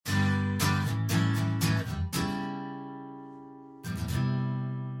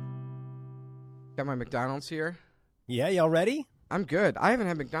Got my McDonald's here. Yeah, y'all ready? I'm good. I haven't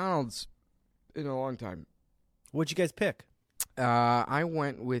had McDonald's in a long time. What'd you guys pick? I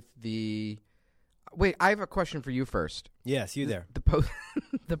went with the... Wait, I have a question for you first. Yes, you there.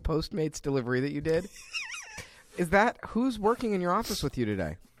 The Postmates delivery that you did. Is that... Who's working in your office with you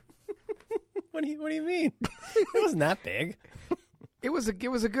today? What do you mean? It wasn't that big. It was a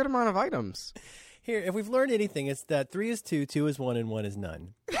good amount of items. Here, if we've learned anything, it's that 3 is 2, 2 is 1, and 1 is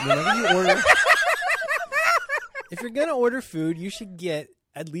none. Whenever you order... If you're going to order food, you should get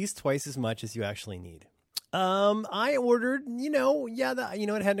at least twice as much as you actually need. I ordered,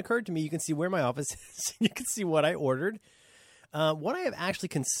 it hadn't occurred to me. You can see where my office is. You can see what I ordered. What I have actually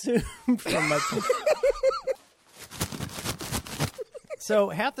consumed from my... So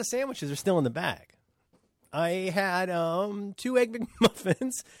half the sandwiches are still in the bag. I had 2 Egg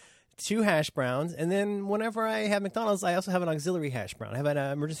McMuffins, 2 hash browns, and then whenever I have McDonald's, I also have an auxiliary hash brown. I have an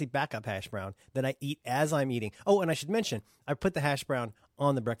emergency backup hash brown that I eat as I'm eating. Oh, and I should mention, I put the hash brown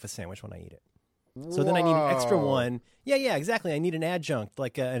on the breakfast sandwich when I eat it. So then I need an extra one. Yeah, exactly. I need an adjunct,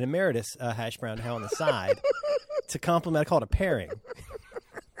 like an emeritus hash brown to have on the side to complement. I call it a pairing.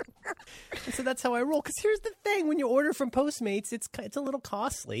 And so that's how I roll. Because here's the thing. When you order from Postmates, it's a little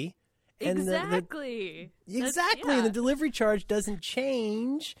costly. And exactly. Exactly. And the delivery charge doesn't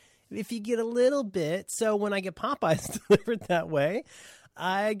change if you get a little bit. So when I get Popeyes delivered that way,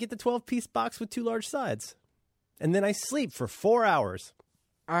 I get the 12-piece box with 2 large sides. And then I sleep for 4 hours.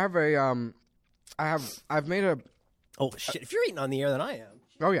 I've made a... Oh, shit. If you're eating on the air, then I am.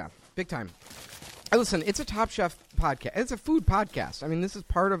 Oh, yeah. Big time. Listen, it's a Top Chef podcast. It's a food podcast. I mean, this is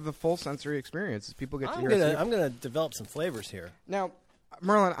part of the full sensory experience. People get to hear us. I'm going to develop some flavors here. Now,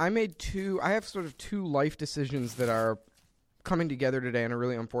 Merlin, I have sort of 2 life decisions that are coming together today in a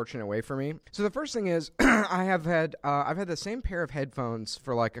really unfortunate way for me. So the first thing is I've had the same pair of headphones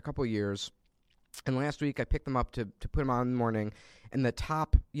for like a couple years. And last week I picked them up to put them on in the morning, and the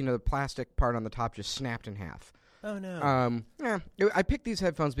top, the plastic part on the top just snapped in half. Oh no. I picked these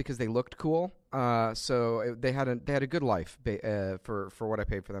headphones because they looked cool. So they had a good life for what I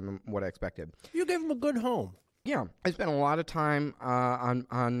paid for them and what I expected. You gave them a good home. Yeah, I spent a lot of time on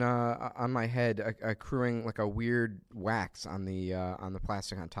my head accruing like a weird wax on the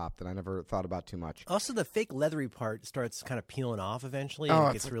plastic on top that I never thought about too much. Also, the fake leathery part starts kind of peeling off eventually, and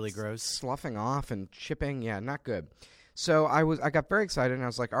it gets really gross, sloughing off and chipping. Yeah, not good. So I got very excited, and I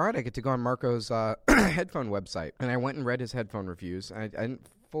was like, all right, I get to go on Marco's headphone website, and I went and read his headphone reviews. I didn't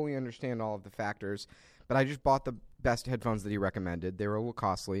fully understand all of the factors, but I just bought the best headphones that he recommended. They were a little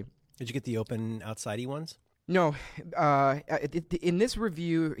costly. Did you get the open outside-y ones? No, in this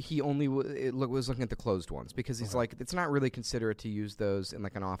review, he only was looking at the closed ones because he's like, it's not really considerate to use those in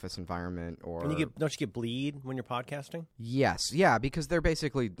like an office environment or. And don't you get bleed when you're podcasting? Yes, yeah, because they're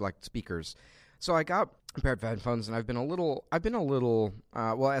basically like speakers. So I got a pair of headphones, and I've been a little.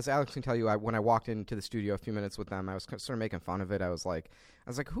 Well, as Alex can tell you, when I walked into the studio a few minutes with them, I was sort of making fun of it. I was like,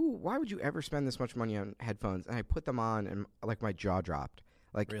 why would you ever spend this much money on headphones? And I put them on, and like my jaw dropped.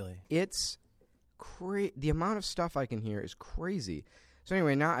 Like, really, it's. The amount of stuff I can hear is crazy. So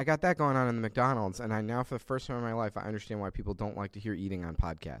anyway, now I got that going on in the McDonald's, and I now, for the first time in my life, I understand why people don't like to hear eating on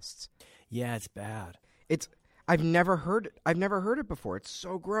podcasts. Yeah, it's bad. I've never heard it before. It's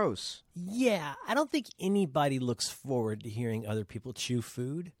so gross. Yeah, I don't think anybody looks forward to hearing other people chew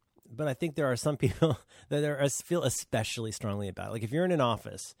food, but I think there are some people that feel especially strongly about it. Like if you're in an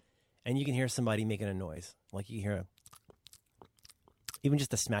office and you can hear somebody making a noise, like you hear even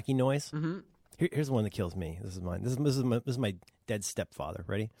just a smacking noise. Mm-hmm. Here's the one that kills me. This is mine. This is my dead stepfather.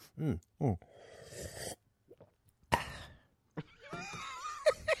 Ready?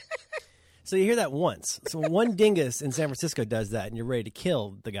 So you hear that once. So one dingus in San Francisco does that, and you're ready to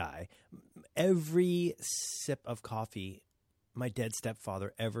kill the guy. Every sip of coffee my dead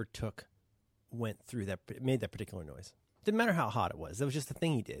stepfather ever went through made that particular noise. Didn't matter how hot it was. That was just the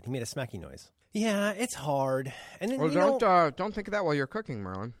thing he did. He made a smacky noise. Yeah, it's hard. And then, don't think of that while you're cooking,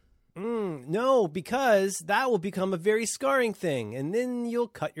 Merlin. No, because that will become a very scarring thing, and then you'll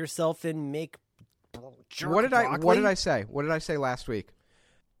cut yourself and make. What did I say? What did I say last week?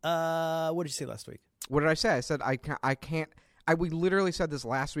 What did you say last week? What did I say? I said I can't. We literally said this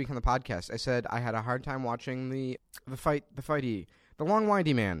last week on the podcast. I said I had a hard time watching the long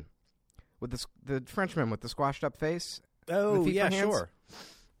windy man with the Frenchman with the squashed up face. Oh yeah, sure.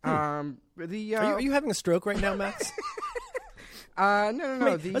 Are you having a stroke right now, Max?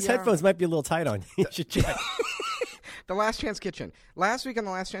 No. Those headphones might be a little tight on you. You should check. The Last Chance Kitchen. Last week on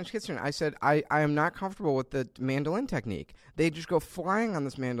The Last Chance Kitchen, I said I am not comfortable with the mandolin technique. They just go flying on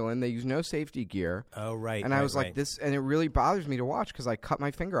this mandolin. They use no safety gear. Oh, right. And I was like, this, and it really bothers me to watch because I cut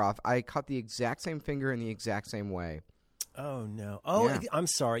my finger off. I cut the exact same finger in the exact same way. Oh, no. Oh, yeah. I'm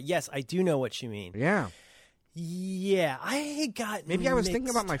sorry. Yes, I do know what you mean. Yeah. Yeah, I got Maybe I was thinking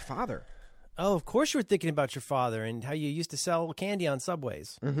about my father. Oh, of course you were thinking about your father and how you used to sell candy on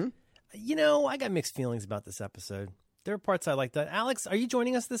Subways. Mm-hmm. You know, I got mixed feelings about this episode. There are parts I like that. Alex, are you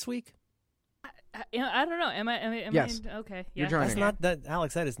joining us this week? I don't know. Am I? Yes. Okay. You're Yeah. joining. That's not that,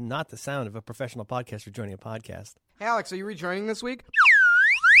 Alex. That is not the sound of a professional podcaster joining a podcast. Hey, Alex, are you rejoining this week?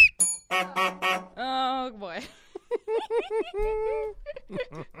 Oh boy.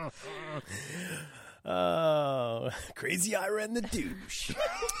 Oh, crazy Ira and the douche.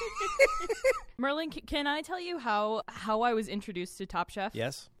 Merlin, can I tell you how I was introduced to Top Chef?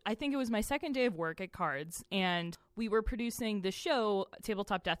 Yes. I think it was my second day of work at Cards, and we were producing the show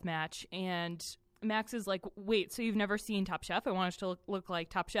Tabletop Deathmatch, and Max is like, wait, so you've never seen Top Chef? I want it to look like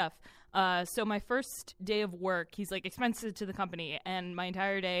Top Chef. So my first day of work, he's like, expenses to the company, and my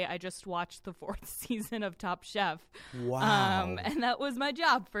entire day I just watched the 4th season of Top Chef. Wow. And that was my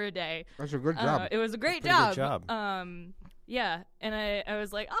job for a day. That's a good job. It was a great Good job. job. Yeah, and I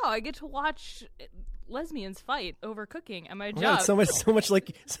was like, oh, I get to watch lesbians fight over cooking at my Oh, job. it's so much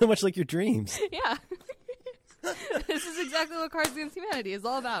like your dreams. Yeah. This is exactly what Cards Against Humanity is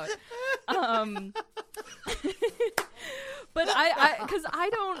all about. But I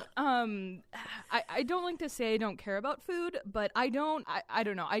don't like to say I don't care about food, but I don't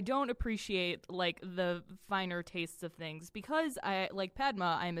know. I don't appreciate like the finer tastes of things because I like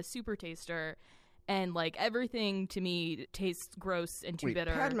Padma. I'm a super taster. And, like, everything to me tastes gross and too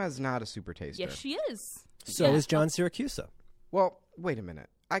bitter. Padma's not a super taster. Yes, she is. So is John Siracusa. Well, wait a minute.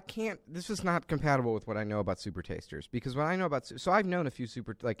 I can't. This is not compatible with what I know about super tasters because what I know about so I've known a few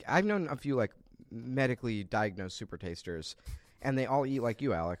medically diagnosed super tasters, and they all eat like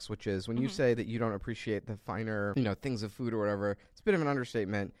you, Alex. Which is when you say that you don't appreciate the finer, things of food or whatever. It's a bit of an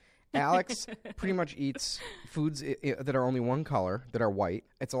understatement. Alex pretty much eats foods that are only one color, that are white.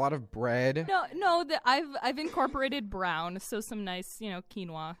 It's a lot of bread. No, I've incorporated brown, so some nice,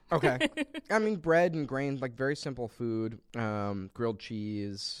 quinoa. Okay. I mean, bread and grain, like very simple food, grilled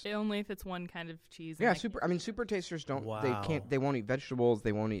cheese. Only if it's one kind of cheese. Yeah, super tasters don't, Wow. they won't eat vegetables,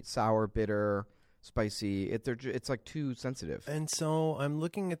 they won't eat sour, bitter, spicy. It's like too sensitive. And so I'm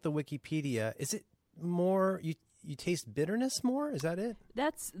looking at the Wikipedia. Is it more you taste bitterness more? Is that it?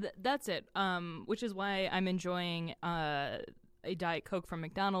 That's it. Which is why I'm enjoying a Diet Coke from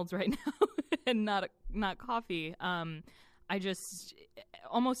McDonald's right now and not coffee. I just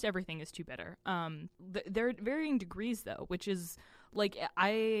almost everything is too bitter. There are varying degrees though, which is like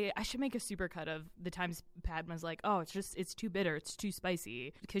I should make a supercut of the times Padma's like, oh, it's too bitter, it's too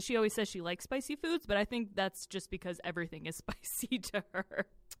spicy, because she always says she likes spicy foods, but I think that's just because everything is spicy to her.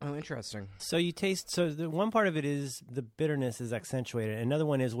 Oh, interesting. So you taste. So the one part of it is the bitterness is accentuated. Another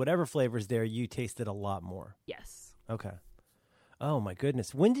one is whatever flavor's there, you taste it a lot more. Yes. Okay. Oh my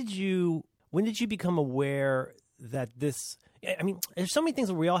goodness. When did you become aware that this? I mean, there's so many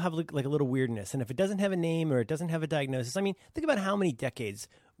things where we all have like a little weirdness, and if it doesn't have a name or it doesn't have a diagnosis, I mean, think about how many decades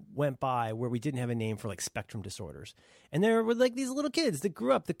went by where we didn't have a name for like spectrum disorders, and there were like these little kids that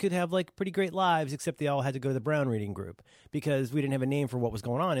grew up that could have like pretty great lives, except they all had to go to the Brown reading group because we didn't have a name for what was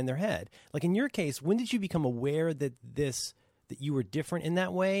going on in their head. Like in your case, when did you become aware that you were different in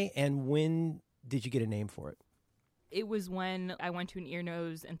that way, and when did you get a name for it? It was when I went to an ear,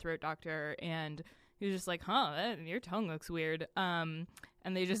 nose, and throat doctor, and he was just like, your tongue looks weird. And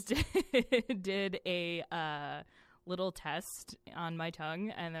they just did a little test on my tongue,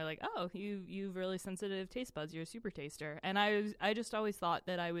 and they're like, oh, you've really sensitive taste buds. You're a super taster. And I just always thought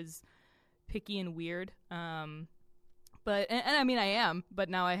that I was picky and weird. But I mean, I am, but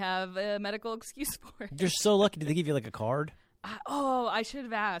now I have a medical excuse for it. You're so lucky. Did they give you like a card? I should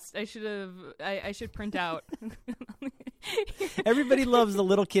have asked. I should print out. Everybody loves the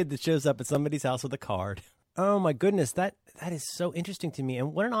little kid that shows up at somebody's house with a card. Oh my goodness, that is so interesting to me.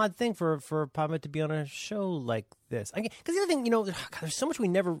 And what an odd thing for Padma to be on a show like this. Because the other thing, God, there's so much we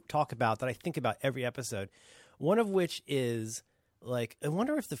never talk about that I think about every episode. One of which is like, I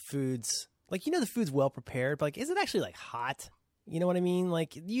wonder if the food's like, the food's well prepared, but like, is it actually like hot? You know what I mean?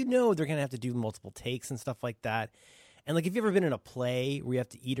 Like, they're gonna have to do multiple takes and stuff like that. And like, have you ever been in a play where you have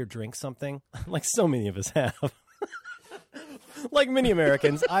to eat or drink something? Like so many of us have. Like many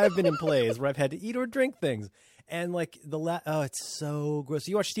Americans, I have been in plays where I've had to eat or drink things. And like it's so gross.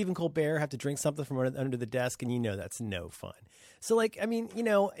 You watch Stephen Colbert have to drink something from under the desk, and that's no fun. So like, I mean,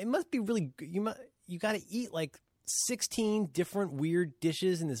 it must be really, you got to eat like 16 different weird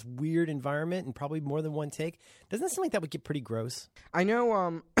dishes in this weird environment and probably more than one take. Doesn't it seem like that would get pretty gross? I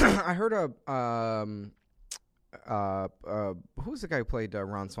know. I heard who was the guy who played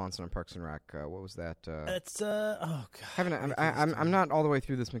Ron Swanson on Parks and Rec? What was that? It's oh god. I'm not all the way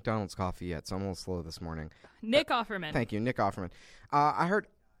through this McDonald's coffee yet, so I'm a little slow this morning. Nick Offerman. Thank you, Nick Offerman. I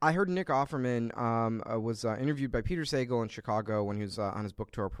heard Nick Offerman was interviewed by Peter Sagal in Chicago when he was on his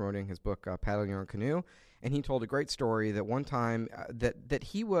book tour promoting his book Paddling Your Own Canoe, and he told a great story that one time that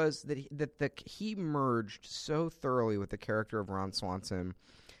he merged so thoroughly with the character of Ron Swanson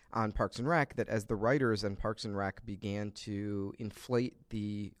on Parks and Rec that as the writers on Parks and Rec began to inflate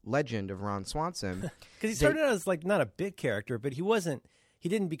the legend of Ron Swanson, because he started out as like not a big character, but he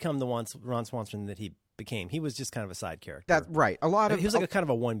didn't become the Ron Swanson that he became. He was just kind of a side character. That's right. He was like a kind of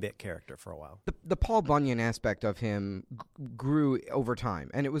a one-bit character for a while. The Paul Bunyan aspect of him grew over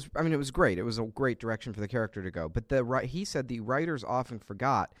time, and it was great. It was a great direction for the character to go. But he said the writers often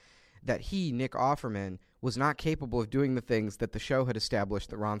forgot that he, Nick Offerman, was not capable of doing the things that the show had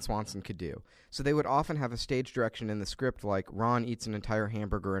established that Ron Swanson could do. So they would often have a stage direction in the script like Ron eats an entire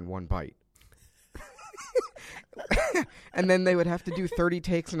hamburger in one bite. And then they would have to do 30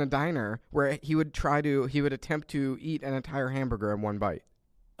 takes in a diner where he would attempt to eat an entire hamburger in one bite.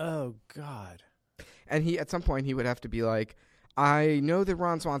 Oh God. And at some point he would have to be like, I know that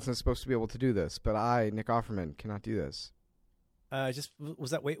Ron Swanson is supposed to be able to do this, but I, Nick Offerman, cannot do this.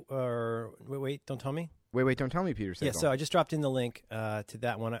 Was that wait, don't tell me? Wait, don't tell me, Peter Sagal. Yeah, so I just dropped in the link to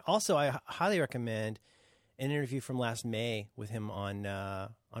that one. I highly recommend an interview from last May with him on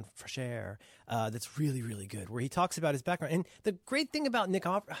Fresh Air that's really, really good, where he talks about his background. And the great thing about Nick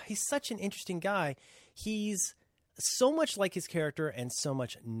Offerman, he's such an interesting guy. He's so much like his character and so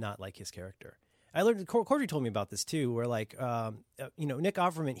much not like his character. I learned, Cordy told me about this too, where like, Nick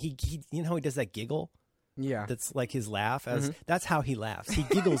Offerman, he you know how he does that giggle? Yeah, that's like his laugh. That's how he laughs. He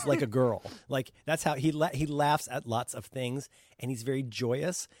giggles like a girl. Like that's how he laughs at lots of things, and he's very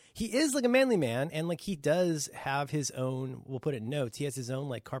joyous. He is like a manly man, and like he does have his own. We'll put it in notes. He has his own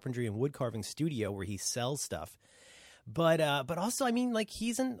like carpentry and wood carving studio where he sells stuff. But also, I mean, like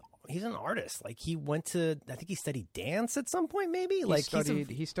he's an artist. Like he went to, I think he studied dance at some point, maybe.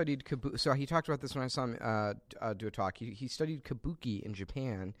 He studied kabuki. So he talked about this when I saw him do a talk. He studied kabuki in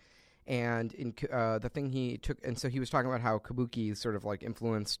Japan. And in the thing he took, and so he was talking about how kabuki sort of like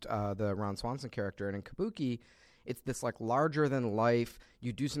influenced the Ron Swanson character. And in kabuki, it's this like larger than life.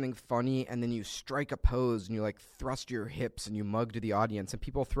 You do something funny, and then you strike a pose, and you like thrust your hips, and you mug to the audience, and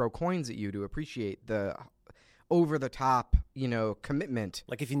people throw coins at you to appreciate the over the top, commitment.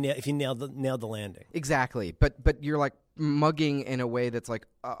 Like if you nailed the landing. Exactly, but you're like mugging in a way that's like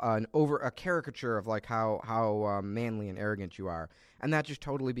a caricature of like how manly and arrogant you are. And that just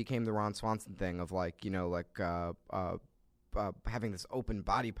totally became the Ron Swanson thing of like, having this open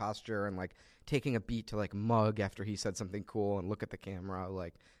body posture and like taking a beat to like mug after he said something cool and look at the camera.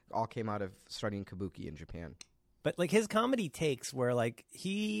 Like all came out of studying kabuki in Japan. But like his comedy takes where like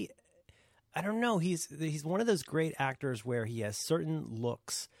I don't know, he's one of those great actors where he has certain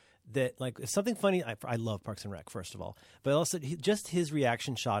looks that like if something funny. I love Parks and Rec, first of all, but also just his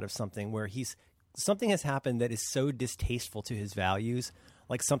reaction shot of something where something has happened that is so distasteful to his values,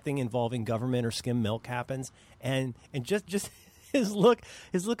 like something involving government or skim milk happens, and just his look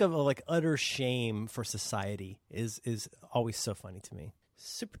of like utter shame for society is always so funny to me.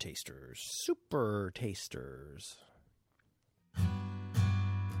 Super tasters.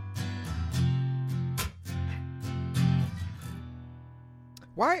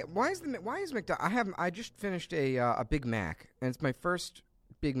 Why is McDonald's? I just finished a Big Mac, and it's my first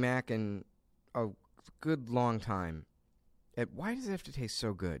Big Mac in a good long time. Why does it have to taste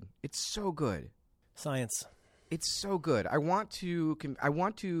so good? It's so good. Science. It's so good. I want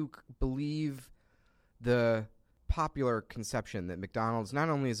to believe the popular conception that McDonald's, not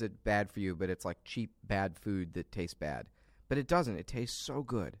only is it bad for you, but it's like cheap bad food that tastes bad. But it doesn't. It tastes so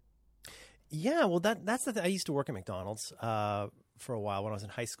good. Yeah, well, that's the thing. I used to work at McDonald's for a while when I was in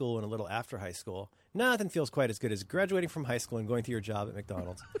high school and a little after high school. Nothing feels quite as good as graduating from high school and going to your job at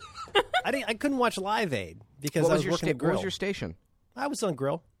McDonald's. I couldn't watch Live Aid because I was working the grill. What was your station? I was on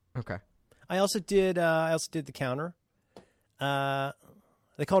grill. Okay. I also did the counter.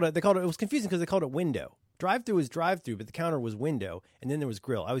 They called it. It was confusing because they called it window. Drive-through was drive-through, but the counter was window, and then there was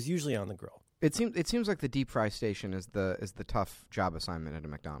grill. I was usually on the grill. It seems like the deep fry station is the tough job assignment at a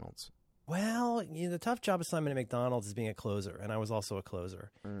McDonald's. Well, the tough job assignment at McDonald's is being a closer, and I was also a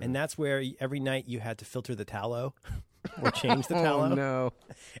closer. And that's where every night you had to filter the tallow or change the tallow. Oh, no.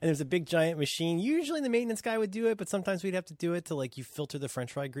 And there's a big giant machine. Usually the maintenance guy would do it, but sometimes we'd have to do it to, like, you filter the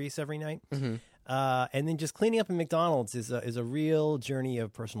french fry grease every night. Mm-hmm. And then just cleaning up in McDonald's is a real journey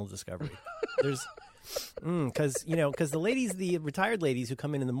of personal discovery. There's because the retired ladies who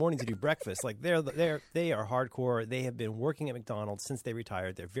come in the morning to do breakfast, like they are hardcore. They have been working at McDonald's since they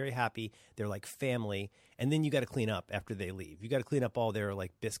retired. They're very happy. They're like family. And then you got to clean up after they leave. You got to clean up all their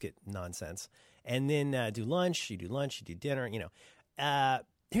like biscuit nonsense, and then do lunch. You do dinner.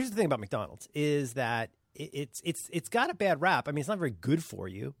 Here's the thing about McDonald's is that it's got a bad rap. I mean, it's not very good for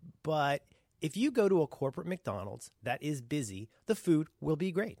you, but if you go to a corporate McDonald's that is busy, the food will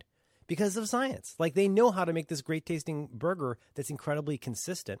be great. Because of science. Like, they know how to make this great tasting burger that's incredibly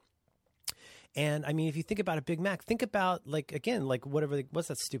consistent. And I mean, if you think about a Big Mac, think about what's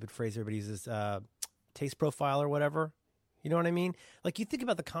that stupid phrase everybody uses, taste profile or whatever. You know what I mean? Like, you think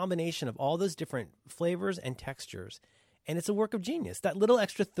about the combination of all those different flavors and textures, and it's a work of genius. That little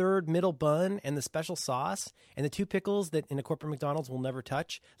extra third middle bun and the special sauce and the 2 pickles that in a corporate McDonald's will never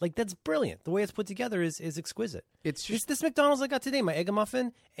touch. Like, that's brilliant. The way it's put together is exquisite. It's just this McDonald's I got today, my egg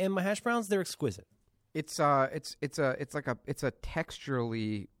muffin and my hash browns, they're exquisite. It's a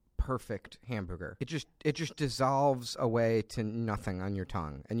texturally perfect hamburger. It just dissolves away to nothing on your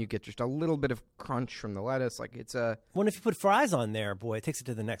tongue, and you get just a little bit of crunch from the lettuce. Like, it's a Well, if you put fries on there, boy, it takes it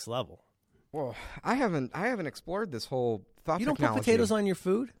to the next level. Well, I haven't explored this whole thought. You don't technology. put potatoes on your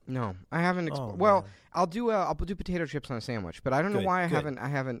food? No, I haven't. Well, I'll do potato chips on a sandwich, but I don't know why I haven't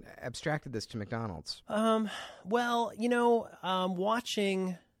abstracted this to McDonald's.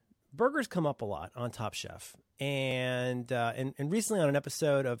 Watching burgers come up a lot on Top Chef, and recently on an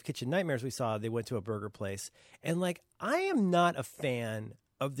episode of Kitchen Nightmares, we saw they went to a burger place, and like, I am not a fan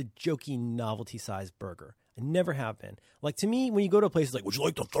of the jokey novelty-sized burger. I never have been. Like, to me, when you go to a place, it's like, would you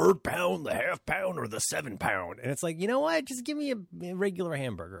like the 3rd pound, the half pound, or the 7 pound? And it's like, you know what? Just give me a regular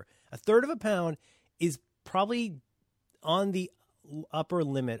hamburger. A 1/3 of a pound is probably on the upper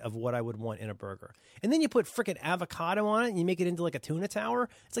limit of what I would want in a burger. And then you put frickin' avocado on it and you make it into like a tuna tower.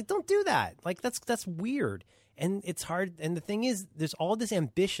 It's like, don't do that. Like, that's weird. And it's hard. And the thing is, there's all this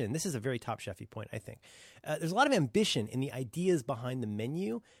ambition. This is a very Top Chef-y point, I think. There's a lot of ambition in the ideas behind the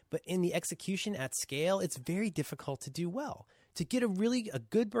menu, but in the execution at scale, it's very difficult to do well. To get a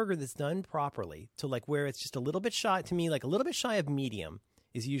good burger that's done properly, to like where it's just a little bit shy, to me, like a little bit shy of medium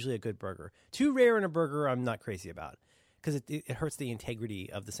is usually a good burger. Too rare in a burger, I'm not crazy about, because it hurts the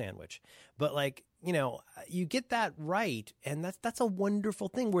integrity of the sandwich. But like, you get that right, and that's a wonderful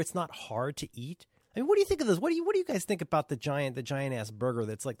thing where it's not hard to eat. I mean, what do you think of this? What do you guys think about the giant ass burger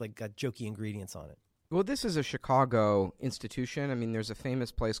that's like got jokey ingredients on it? Well, this is a Chicago institution. I mean, there's a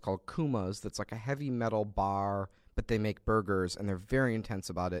famous place called Kuma's that's like a heavy metal bar, but they make burgers, and they're very intense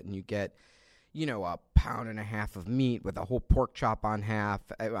about it. And you get, a 1.5 pounds of meat with a whole pork chop on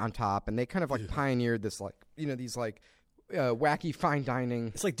top, and they kind of like pioneered this, like, these like wacky fine dining.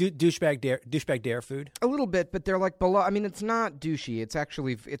 It's like douchebag dare food. A little bit, but they're like below. I mean, it's not douchey. It's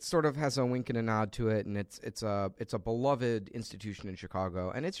actually, it sort of has a wink and a nod to it, and it's a beloved institution in Chicago,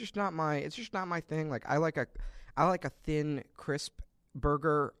 and it's just not my thing. Like, I like a thin, crisp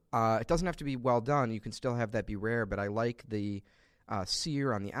burger. It doesn't have to be well done. You can still have that be rare, but I like the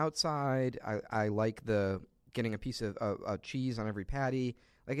sear on the outside. I like the getting a piece of cheese on every patty.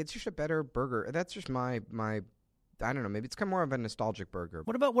 Like, it's just a better burger. That's just my I don't know. Maybe it's kind of more of a nostalgic burger.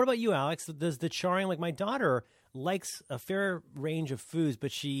 What about you, Alex? Does the charring, like, my daughter likes a fair range of foods,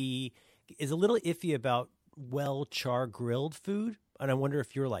 but she is a little iffy about char grilled food. And I wonder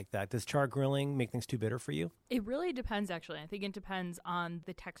if you're like that. Does char grilling make things too bitter for you? It really depends, actually. I think it depends on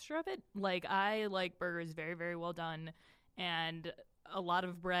the texture of it. Like, I like burgers very, very well done, and a lot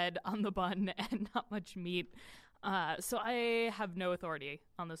of bread on the bun and not much meat. So I have no authority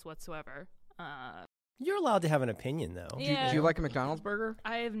on this whatsoever. You're allowed to have an opinion, though. Yeah. Do you like a McDonald's burger?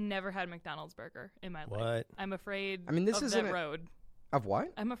 I have never had a McDonald's burger in my life. What? I'm afraid this of isn't that road. Of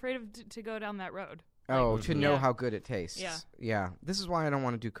what? I'm afraid of to go down that road. Oh, Like, to know how good it tastes. Yeah. Yeah. This is why I don't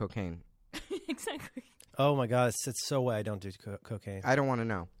want to do cocaine. Exactly. Oh, my God. It's so why I don't do cocaine. I don't want to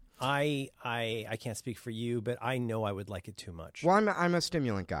know. I can't speak for you, but I know I would like it too much. Well, I'm a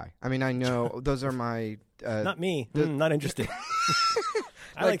stimulant guy. I mean, I know those are my... Not me. Not interested.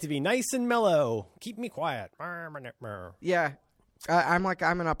 I like to be nice and mellow. Keep me quiet. Yeah. I'm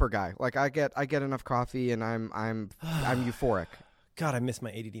an upper guy. Like, I get enough coffee, and I'm euphoric. God, I miss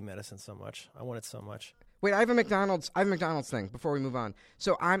my ADD medicine so much. I want it so much. Wait, I have a McDonald's thing before we move on.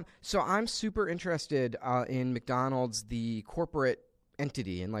 So I'm super interested in McDonald's, the corporate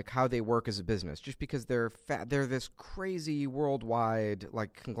entity, and like how they work as a business, just because they're this crazy worldwide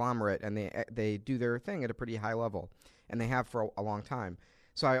like conglomerate, and they do their thing at a pretty high level, and they have for a long time.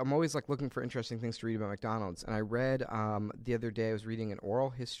 So I'm always like looking for interesting things to read about McDonald's. And I read the other day, I was reading an oral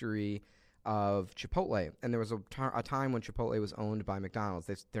history of Chipotle. And there was a time when Chipotle was owned by McDonald's.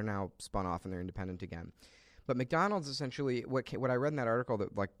 They're now spun off and they're independent again. But McDonald's essentially, what I read in that article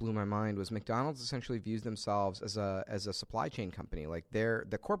that like blew my mind was McDonald's essentially views themselves as a supply chain company. Like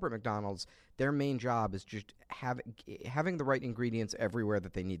the corporate McDonald's, their main job is just having the right ingredients everywhere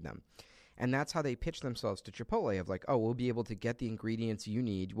that they need them. And that's how they pitch themselves to Chipotle of like, oh, we'll be able to get the ingredients you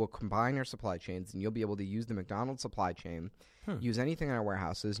need. We'll combine our supply chains, and you'll be able to use the McDonald's supply chain, use anything in our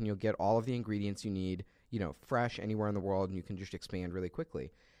warehouses, and you'll get all of the ingredients you need, fresh anywhere in the world, and you can just expand really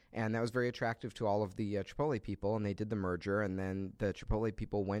quickly. And that was very attractive to all of the Chipotle people, and they did the merger, and then the Chipotle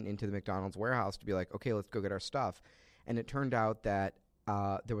people went into the McDonald's warehouse to be like, okay, let's go get our stuff. And it turned out that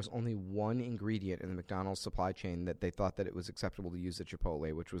there was only one ingredient in the McDonald's supply chain that they thought that it was acceptable to use at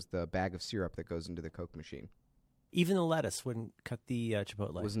Chipotle, which was the bag of syrup that goes into the Coke machine. Even the lettuce wouldn't cut the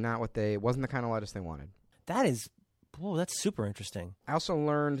Chipotle. It wasn't the kind of lettuce they wanted. That's super interesting. I also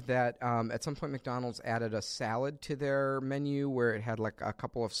learned that at some point McDonald's added a salad to their menu where it had like a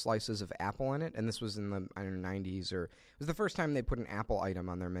couple of slices of apple in it, and this was in the 90s, or it was the first time they put an apple item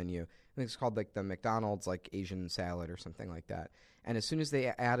on their menu. I think it's called like the McDonald's like Asian salad or something like that. And as soon as they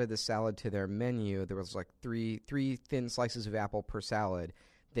added the salad to their menu, there was like three thin slices of apple per salad.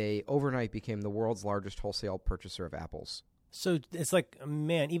 They overnight became the world's largest wholesale purchaser of apples. So it's like,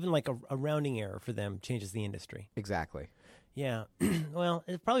 man, even like a rounding error for them changes the industry. Exactly. Yeah. Well,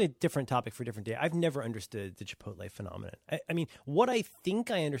 it's probably a different topic for a different day. I've never understood the Chipotle phenomenon. I mean, what I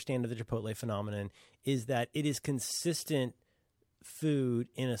think I understand of the Chipotle phenomenon is that it is consistent food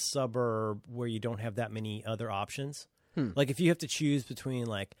in a suburb where you don't have that many other options. Like if you have to choose between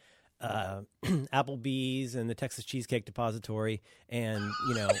like Applebee's and the Texas Cheesecake Depository and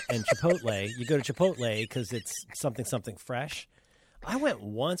Chipotle, you go to Chipotle because it's something fresh. I went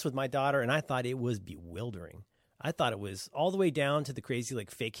once with my daughter and I thought it was bewildering. I thought it was all the way down to the crazy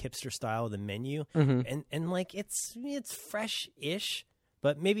like fake hipster style of the menu, and like it's fresh-ish.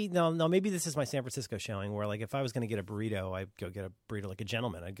 But maybe maybe this is my San Francisco showing where like if I was going to get a burrito, I'd go get a burrito like a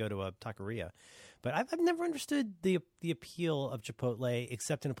gentleman. I'd go to a taqueria. But I've never understood the appeal of Chipotle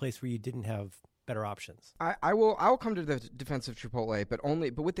except in a place where you didn't have better options. I will come to the defense of Chipotle,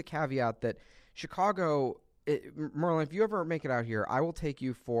 but with the caveat that Chicago, Merlin, if you ever make it out here, I will take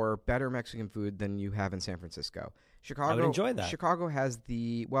you for better Mexican food than you have in San Francisco. Chicago, I would enjoy that. Chicago has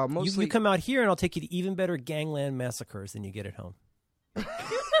mostly you come out here and I'll take you to even better gangland massacres than you get at home.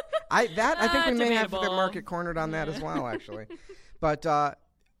 I think we may have the Debatable. market cornered on that as well, actually. But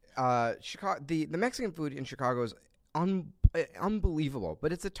Chicago, the Mexican food in Chicago is unbelievable.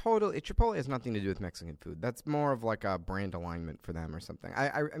 But Chipotle has nothing to do with Mexican food. That's more of like a brand alignment for them or something.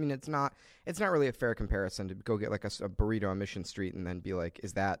 I mean, it's not really a fair comparison to go get like a burrito on Mission Street and then be like,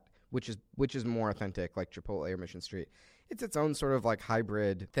 which is more authentic, like Chipotle or Mission Street. It's its own sort of like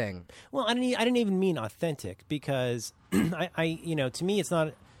hybrid thing. Well, I didn't even mean authentic because to me it's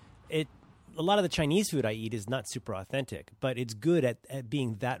not it. A lot of the Chinese food I eat is not super authentic, but it's good at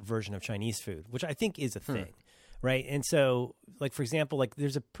being that version of Chinese food, which I think is a thing, right? And so, like for example, like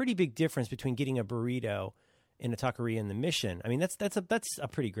there's a pretty big difference between getting a burrito in a taqueria in the Mission. I mean, that's a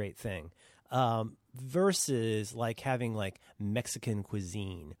pretty great thing. Versus like having like Mexican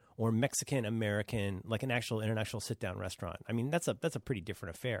cuisine or Mexican American, like an actual international sit down restaurant. I mean, that's a pretty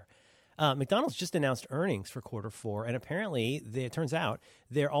different affair. McDonald's just announced earnings for Q4, and apparently it turns out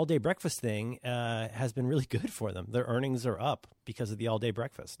their all day breakfast thing has been really good for them. Their earnings are up because of the all day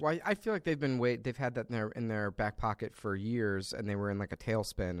breakfast. Well, I feel like they've had that in their back pocket for years, and they were in like a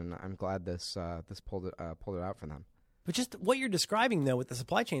tailspin. And I'm glad this pulled it out for them. But just what you're describing, though, with the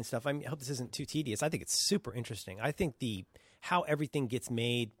supply chain stuff, I hope this isn't too tedious. I think it's super interesting. I think how everything gets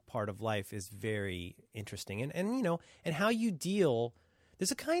made part of life is very interesting. And how you deal – there's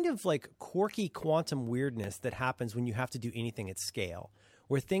a kind of like quirky quantum weirdness that happens when you have to do anything at scale,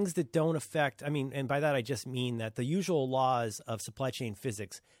 where things that don't affect – and by that I just mean that the usual laws of supply chain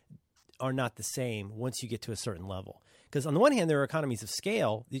physics are not the same once you get to a certain level. Because on the one hand, there are economies of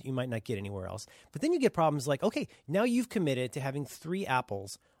scale that you might not get anywhere else. But then you get problems like, okay, now you've committed to having 3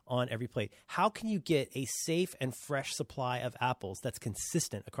 apples on every plate. How can you get a safe and fresh supply of apples that's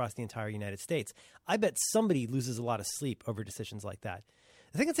consistent across the entire United States? I bet somebody loses a lot of sleep over decisions like that.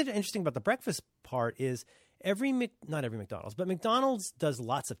 The thing that's interesting about the breakfast part is not every McDonald's, but McDonald's does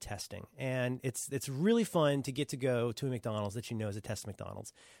lots of testing. And it's really fun to get to go to a McDonald's that you know is a test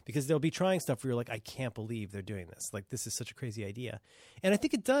McDonald's, because they'll be trying stuff where you're like, I can't believe they're doing this. Like, this is such a crazy idea. And I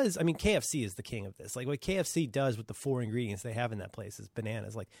think it does. I mean, KFC is the king of this. Like, what KFC does with the 4 ingredients they have in that place is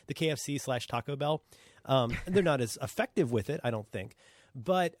bananas. Like the KFC/Taco Bell, they're not as effective with it, I don't think.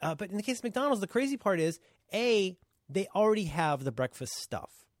 But in the case of McDonald's, the crazy part is, they already have the breakfast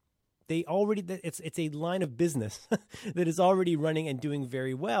stuff. it's a line of business that is already running and doing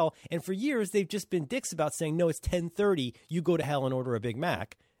very well. And for years, they've just been dicks about saying, no, it's 10:30. You go to hell and order a Big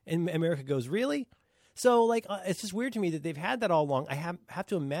Mac. And America goes, really? So, like, it's just weird to me that they've had that all along. I have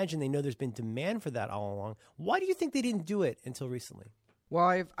to imagine they know there's been demand for that all along. Why do you think they didn't do it until recently? Well,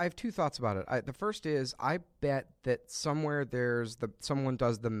 I have two thoughts about it. The first is I bet that somewhere someone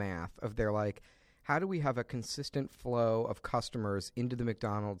does the math of they're like, how do we have a consistent flow of customers into the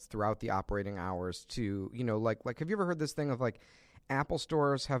McDonald's throughout the operating hours to, like have you ever heard this thing of like Apple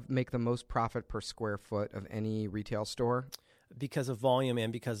stores make the most profit per square foot of any retail store? Because of volume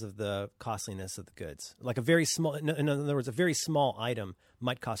and because of the costliness of the goods. Like a very small, in other words, a very small item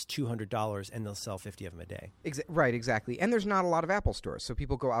might cost $200 and they'll sell 50 of them a day. Right, exactly. And there's not a lot of Apple stores, so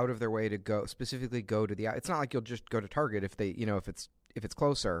people go out of their way to specifically go to it's not like you'll just go to Target if it's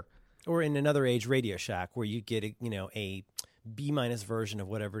closer. Or in another age, Radio Shack, where you get a B- version of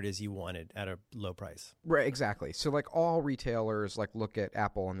whatever it is you wanted at a low price. Right, exactly. So like all retailers like look at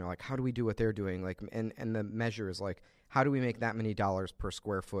Apple and they're like, how do we do what they're doing? Like, and the measure is like, how do we make that many dollars per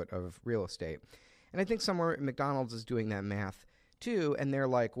square foot of real estate? And I think somewhere McDonald's is doing that math too, and they're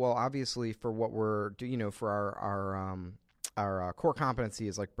like, well, obviously for what we're for our core competency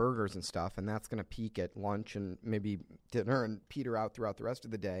is like burgers and stuff, and that's going to peak at lunch and maybe dinner and peter out throughout the rest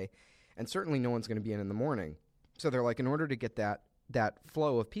of the day, and certainly no one's going to be in the morning. So they're like, in order to get that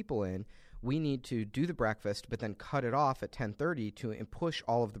flow of people in, we need to do the breakfast, but then cut it off at 10:30 to push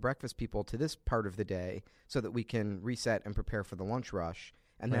all of the breakfast people to this part of the day so that we can reset and prepare for the lunch rush.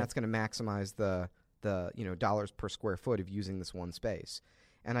 And that's going to maximize the dollars per square foot of using this one space.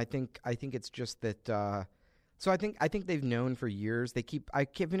 And I think it's just that. So I think they've known for years.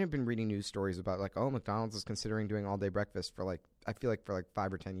 I've been reading news stories about like, oh, McDonald's is considering doing all day breakfast for like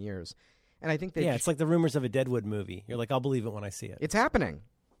 5 or 10 years. And I think it's like the rumors of a Deadwood movie. You're like, I'll believe it when I see it. It's happening.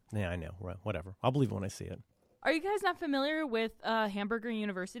 Yeah, I know. Whatever. I'll believe it when I see it. Are you guys not familiar with Hamburger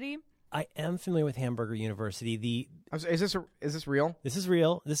University? I am familiar with Hamburger University. Is this real? This is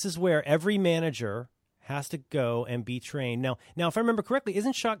real. This is where every manager has to go and be trained. Now, if I remember correctly,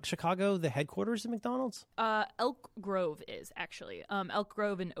 isn't Chicago the headquarters of McDonald's? Elk Grove is actually Elk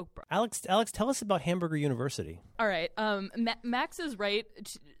Grove and Oak Brook. Alex, tell us about Hamburger University. All right. Max is right.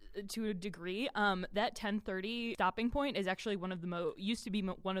 To a degree, that 10:30 stopping point is actually one of the used to be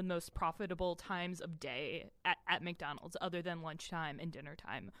one of the most profitable times of day at McDonald's, other than lunchtime and dinner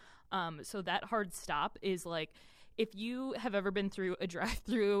time. So that hard stop is like, if you have ever been through a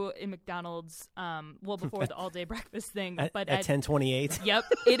drive-through in McDonald's, before the all-day breakfast thing, but at 10:28. Yep,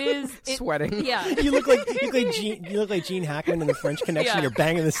 it is sweating. Yeah, you look like Gene Hackman in The French Connection. Yeah. You're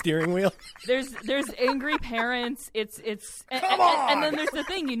banging the steering wheel. There's angry parents. It's and then there's the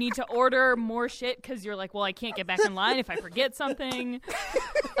thing, you need to order more shit because you're like, well, I can't get back in line if I forget something.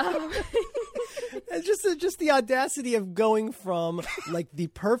 And just the audacity of going from like the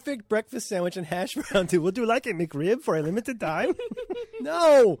perfect breakfast sandwich and hash brown to, would you like a McRib for a limited time?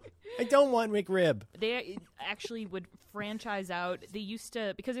 No, I don't want McRib. They actually would franchise out. They used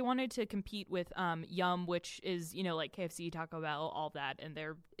to, because they wanted to compete with Yum, which is, like KFC, Taco Bell, all that, and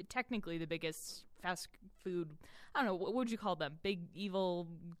they're technically the biggest fast food, I don't know, what would you call them? Big evil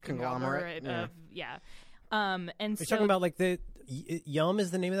conglomerate of, yeah. And you're talking about like the Yum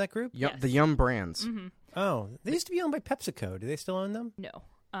is the name of that group? Yep, yes. The Yum brands. Mm-hmm. Oh, they used to be owned by PepsiCo. Do they still own them? No.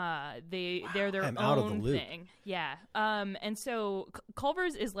 They're their I'm own out of the loop. thing. Yeah. And so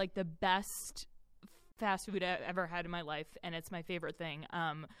Culver's is like the best fast food I've ever had in my life, and it's my favorite thing.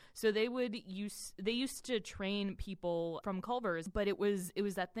 So they used to train people from Culver's, but it was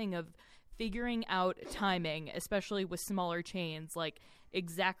that thing of figuring out timing, especially with smaller chains, like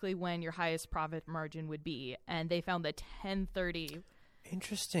exactly when your highest profit margin would be, and they found that 10:30.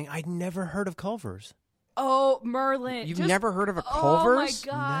 Interesting. I'd never heard of Culver's. Oh, Merlin. You've never heard of a Culver's?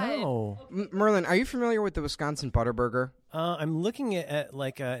 Oh, my God. No. Merlin, are you familiar with the Wisconsin Butterburger? I'm looking at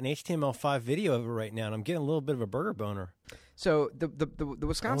like an HTML5 video of it right now, and I'm getting a little bit of a burger boner. So the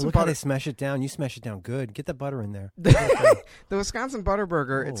Wisconsin look how they smash it down. You smash it down good. Get the butter in there. The Wisconsin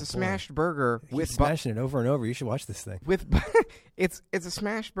Butterburger, it's a smashed burger with smashing it over and over. You should watch this thing. It's a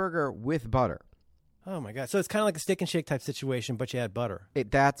smashed burger with butter. Oh, my God. So it's kind of like a Steak and Shake type situation, but you add butter.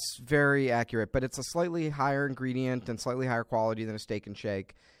 That's very accurate, but it's a slightly higher ingredient and slightly higher quality than a Steak and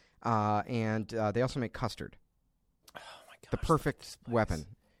Shake. And they also make custard. Oh, my gosh. The perfect weapon.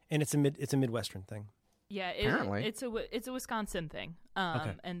 And it's a Midwestern thing. Yeah, apparently. It's a Wisconsin thing.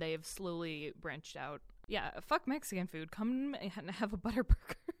 Okay. And they've slowly branched out. Yeah, fuck Mexican food. Come and have a butter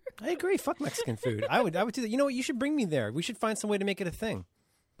burger. I agree. Fuck Mexican food. I would do that. You know what? You should bring me there. We should find some way to make it a thing.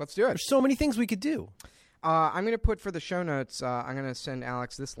 Let's do it. There's so many things we could do. I'm going to put for the show notes. I'm going to send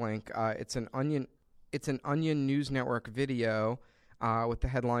Alex this link. It's an Onion News Network video with the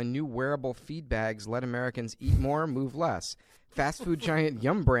headline: "New wearable feed bags let Americans eat more, move less." Fast food giant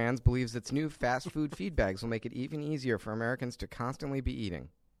Yum Brands believes its new fast food feed bags will make it even easier for Americans to constantly be eating.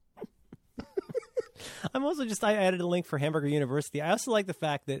 I added a link for Hamburger University. I also like the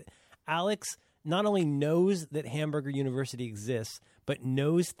fact that Alex not only knows that Hamburger University exists, but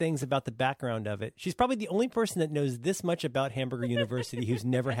knows things about the background of it. She's probably the only person that knows this much about Hamburger University who's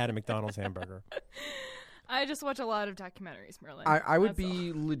never had a McDonald's hamburger. I just watch a lot of documentaries, Merlin. I would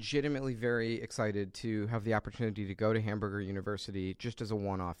be legitimately very excited to have the opportunity to go to Hamburger University just as a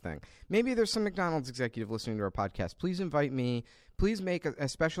one-off thing. Maybe there's some McDonald's executive listening to our podcast. Please invite me. Please make a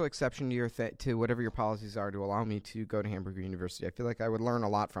special exception to your to whatever your policies are to allow me to go to Hamburger University. I feel like I would learn a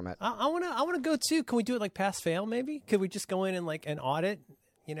lot from it. I wanna go too. Can we do it like pass fail? Maybe could we just go in and like an audit?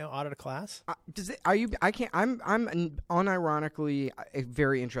 Audit a class. I'm unironically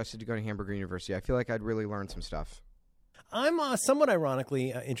very interested to go to Hamburger University. I feel like I'd really learn some stuff. I'm somewhat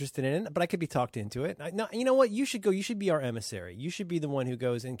ironically interested in it, but I could be talked into it. No, you know what? You should go. You should be our emissary. You should be the one who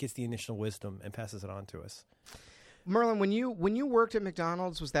goes and gets the initial wisdom and passes it on to us. Merlin, when you worked at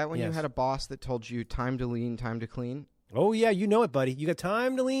McDonald's, was that when you Yes. had a boss that told you time to lean, time to clean? Oh yeah, you know it, buddy. You got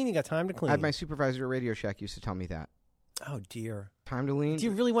time to lean. You got time to clean. I had my supervisor at Radio Shack used to tell me that. Oh dear. Time to lean. Do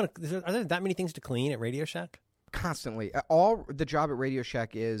you really want to? Are there that many things to clean at Radio Shack? Constantly. All the job at Radio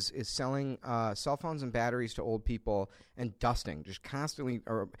Shack is selling cell phones and batteries to old people and dusting, just constantly.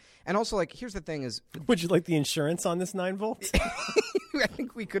 And also, like, here's the thing: is Would you like the insurance on this 9 volts? I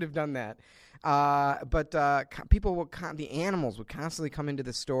think we could have done that. But the animals would constantly come into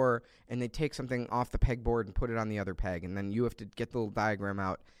the store and they'd take something off the pegboard and put it on the other peg, and then you have to get the little diagram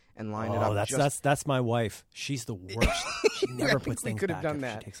out and line it up. That's my wife. She's the worst. She never puts things could have back done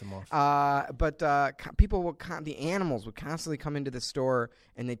after that. She takes them off. The animals would constantly come into the store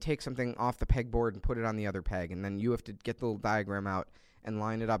and they'd take something off the pegboard and put it on the other peg, and then you have to get the little diagram out and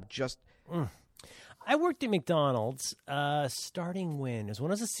line it up. I worked at McDonald's starting when? It was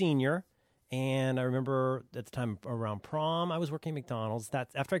when I was a senior, and I remember at the time around prom, I was working at McDonald's.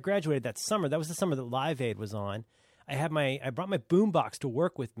 After I graduated that summer, that was the summer that Live Aid was on. I brought my boombox to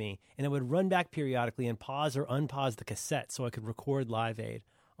work with me, and I would run back periodically and pause or unpause the cassette so I could record Live Aid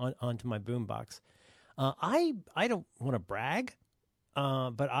onto my boombox. I don't want to brag,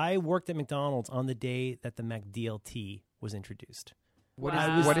 but I worked at McDonald's on the day that the McDLT was introduced. What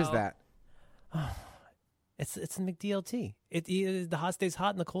is that? It's the McDLT. The hot stays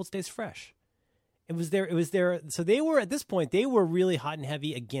hot and the cold stays fresh. It was there. So they were, at this point, they were really hot and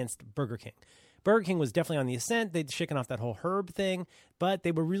heavy against Burger King. Burger King was definitely on the ascent. They'd shaken off that whole herb thing, but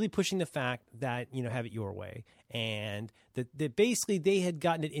they were really pushing the fact that, have it your way. And that basically they had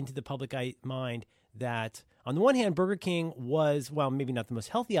gotten it into the public mind that on the one hand, Burger King was, well, maybe not the most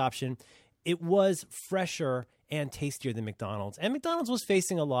healthy option. It was fresher and tastier than McDonald's. And McDonald's was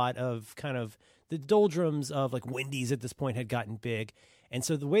facing a lot of kind of the doldrums of like Wendy's at this point had gotten big. And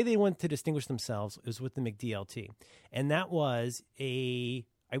so the way they wanted to distinguish themselves was with the McDLT. And that was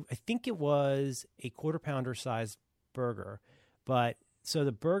I think it was a quarter pounder sized burger. But so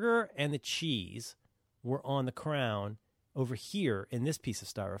the burger and the cheese were on the crown over here in this piece of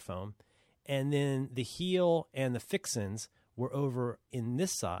styrofoam. And then the heel and the fixins were over in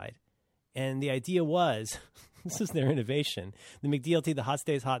this side. And the idea was, this is their innovation, the McDLT, the hot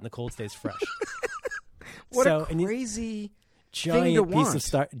stays hot and the cold stays fresh. What a crazy giant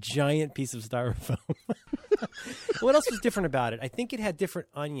piece of styrofoam. What else was different about it? I think it had different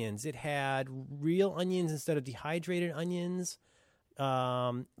onions. It had real onions instead of dehydrated onions.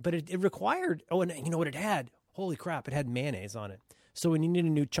 But it required, and you know what it had? Holy crap, it had mayonnaise on it. So we needed a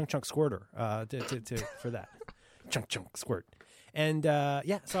new chunk squirter for that. Chunk squirt. And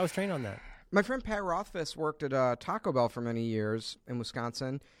so I was trained on that. My friend Pat Rothfuss worked at Taco Bell for many years in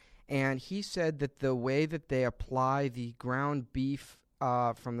Wisconsin, and he said that the way that they apply the ground beef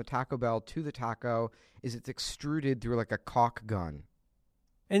from the Taco Bell to the taco is it's extruded through like a caulk gun.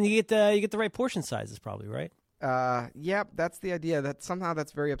 And you get the right portion sizes, probably, right? Yep, that's the idea.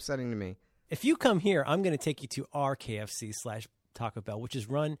 That's very upsetting to me. If you come here, I'm going to take you to our KFC / Taco Bell, which is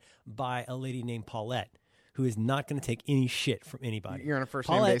run by a lady named Paulette, who is not going to take any shit from anybody. You're on a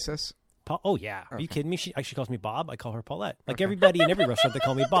first-name basis? Oh, yeah. Okay. Are you kidding me? She calls me Bob. I call her Paulette. Like everybody in every restaurant, they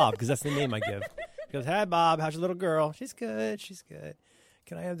call me Bob because that's the name I give. She goes, "Hi, Bob. How's your little girl?" "She's good. She's good."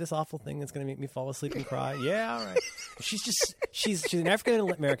 "Can I have this awful thing that's going to make me fall asleep and cry?" "Yeah, all right." She's an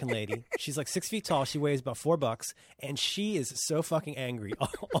African-American lady. She's like 6 feet tall. She weighs about $4, and she is so fucking angry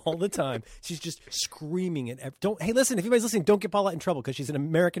all the time. She's just screaming at hey, listen, if anybody's listening, don't get Paulette in trouble because she's an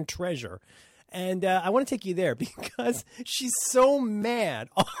American treasure. And I want to take you there because she's so mad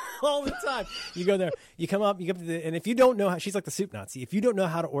all the time. You go there, you come up to and if you don't know how, she's like the soup Nazi. If you don't know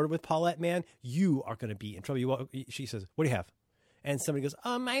how to order with Paulette, man, you are going to be in trouble. She says, "What do you have?" And somebody goes,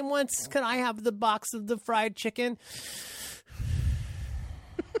 can I have the box of the fried chicken?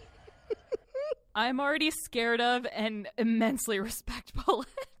 I'm already scared of and immensely respect Paulette.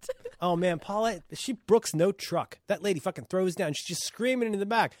 Oh, man, Paulette, she brooks no truck. That lady fucking throws down. She's just screaming into the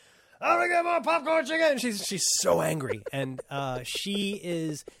back. I'm going to get more popcorn chicken. She's so angry. And Paul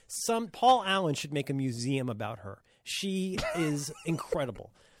Allen should make a museum about her. She is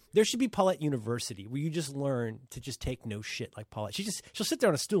incredible. There should be Paulette University where you just learn to just take no shit like Paulette. She'll sit there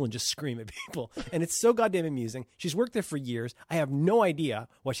on a stool and just scream at people. And it's so goddamn amusing. She's worked there for years. I have no idea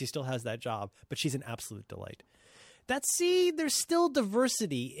why she still has that job, but she's an absolute delight. There's still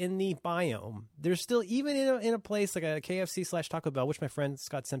diversity in the biome. There's still, even in a place like a KFC / Taco Bell, which my friend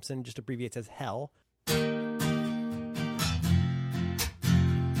Scott Simpson just abbreviates as hell.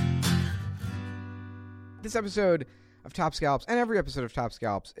 This episode of Top Scallops, and every episode of Top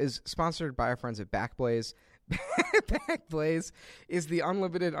Scallops, is sponsored by our friends at Backblaze. Backblaze is the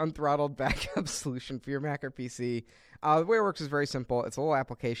unlimited, unthrottled backup solution for your Mac or PC. The way it works is very simple. It's a little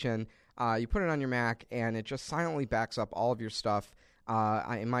application. You put it on your Mac, and it just silently backs up all of your stuff.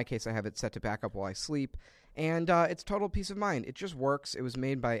 In my case, I have it set to back up while I sleep. And it's total peace of mind. It just works. It was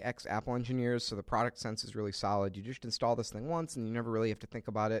made by ex-Apple engineers, so the product sense is really solid. You just install this thing once, and you never really have to think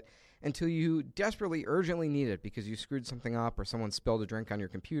about it until you desperately, urgently need it because you screwed something up or someone spilled a drink on your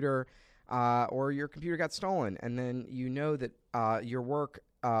computer or your computer got stolen. And then you know that your work,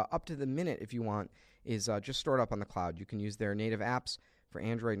 up to the minute if you want, is just stored up on the cloud. You can use their native apps for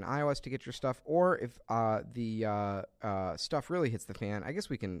Android and iOS to get your stuff, or if the stuff really hits the fan, I guess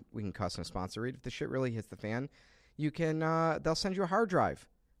we can custom sponsor it. If the shit really hits the fan, you can they'll send you a hard drive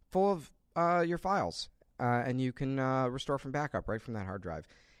full of your files, and you can restore from backup right from that hard drive.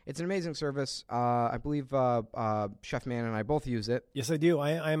 It's an amazing service. I believe Chef Man and I both use it. Yes, I do.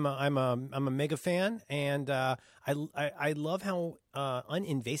 I'm a mega fan, and I love how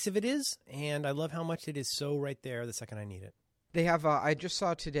uninvasive it is, and I love how much it is so right there the second I need it. They have, I just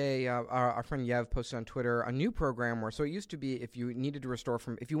saw today, our friend Yev posted on Twitter, a new program where, so it used to be if you needed to restore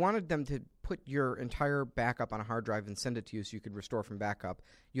from, if you wanted them to put your entire backup on a hard drive and send it to you so you could restore from backup,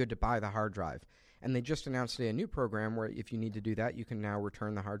 you had to buy the hard drive. And they just announced today a new program where if you need to do that, you can now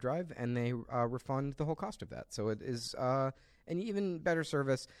return the hard drive and they refund the whole cost of that. So it is an even better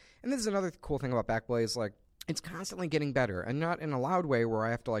service. And this is another cool thing about Backblaze, like, it's constantly getting better, and not in a loud way where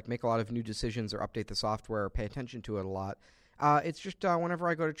I have to like make a lot of new decisions or update the software or pay attention to it a lot. It's just whenever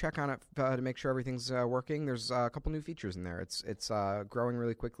I go to check on it to make sure everything's working, there's a couple new features in there. It's growing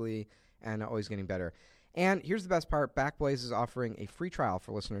really quickly and always getting better. And here's the best part. Backblaze is offering a free trial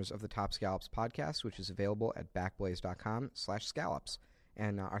for listeners of the Top Scallops podcast, which is available at backblaze.com/scallops.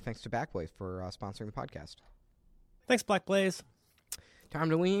 And our thanks to Backblaze for sponsoring the podcast. Thanks, Backblaze.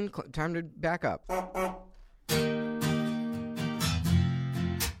 Time to lean, time to back up.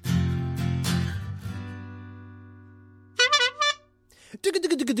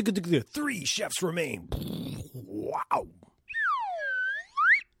 3 chefs remain. Wow.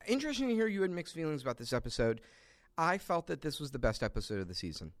 Interesting to hear you had mixed feelings about this episode. I felt that this was the best episode of the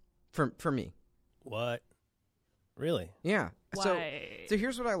season for me. What? Really? Yeah. Why? So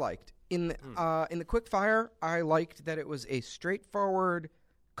here's what I liked. In the quick fire, I liked that it was a straightforward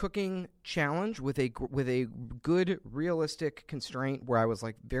cooking challenge with a good realistic constraint where I was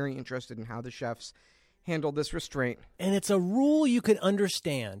like very interested in how the chefs handled this restraint. And it's a rule you could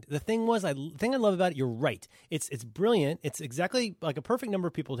understand. The thing I love about it, you're right. It's brilliant. It's exactly like a perfect number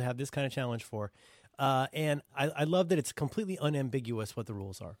of people to have this kind of challenge for. And I love that it's completely unambiguous what the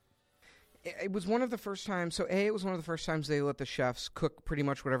rules are. It was one of the first times. So A, it was one of the first times they let the chefs cook pretty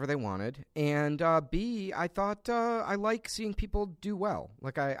much whatever they wanted. And B, I thought I like seeing people do well.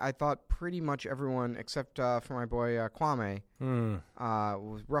 Like I thought pretty much everyone except for my boy Kwame. It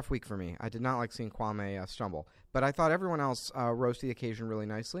was a rough week for me. I did not like seeing Kwame stumble. But I thought everyone else rose to the occasion really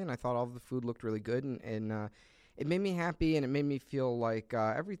nicely. And I thought all of the food looked really good. And it made me happy and it made me feel like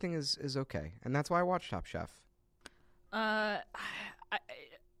everything is okay. And that's why I watch Top Chef.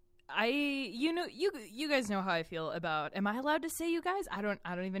 You guys know how I feel about. Am I allowed to say you guys? I don't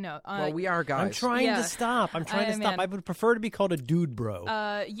even know. Well, we are guys. I'm trying to stop. I would prefer to be called a dude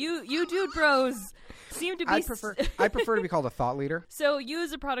bro. You dude bros seem to be. I prefer to be called a thought leader. So you,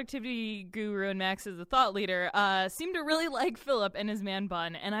 as a productivity guru, and Max as a thought leader, seem to really like Philip and his man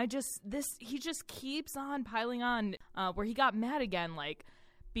bun, and he just keeps on piling on. Where he got mad again, like.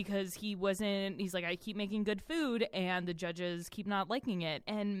 Because he's like, I keep making good food and the judges keep not liking it.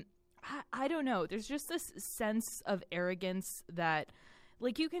 And I don't know. There's just this sense of arrogance that,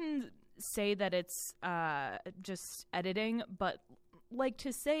 like, you can say that it's just editing, but like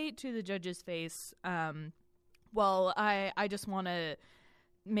to say to the judge's face, well, I just want to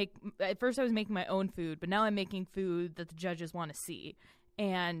make, at first I was making my own food, but now I'm making food that the judges want to see.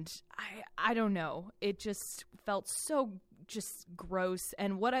 And I don't know. It just felt so just gross.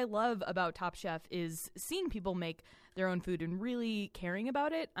 And what I love about Top Chef is seeing people make their own food and really caring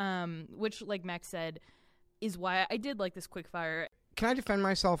about it, which, like Max said, is why I did like this quickfire. Can I defend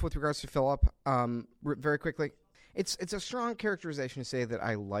myself with regards to Philip very quickly? It's a strong characterization to say that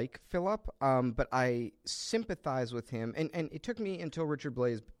I like Philip, but I sympathize with him. And it took me until Richard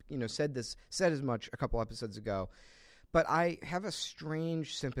Blaze, said as much a couple episodes ago. But I have a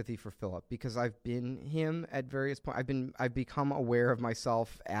strange sympathy for Philip because I've been him at various points. I've become aware of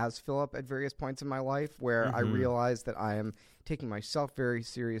myself as Philip at various points in my life, where I realize that I am taking myself very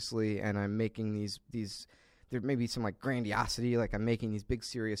seriously, and I'm making these. There may be some like grandiosity, like I'm making these big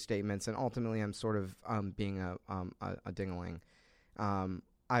serious statements, and ultimately I'm sort of being a dingling.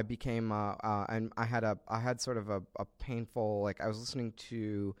 I became and I had sort of a painful, like I was listening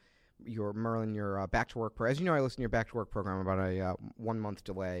to your Merlin, your Back to Work as you know, I listen to your Back to Work program about a 1 month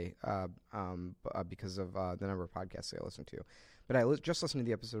delay because of the number of podcasts I listen to. But I just listened to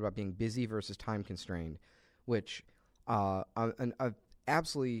the episode about being busy versus time constrained, which an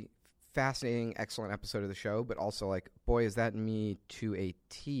absolutely fascinating, excellent episode of the show. But also, like, boy, is that me to a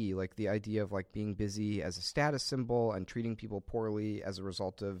T. Like the idea of like being busy as a status symbol and treating people poorly as a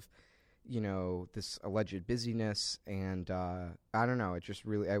result of this alleged busyness, and I don't know. It just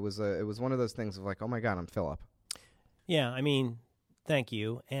really, it was one of those things of like, oh my God, I'm Philip. Yeah, I mean, thank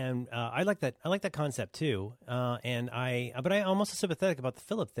you, and I like that. I like that concept too. But I'm also sympathetic about the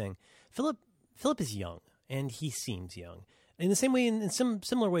Philip thing. Philip is young, and he seems young in the same way, in some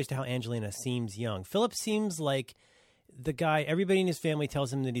similar ways to how Angelina seems young. Philip seems like the guy, everybody in his family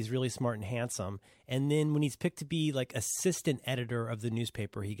tells him that he's really smart and handsome. And then when he's picked to be like assistant editor of the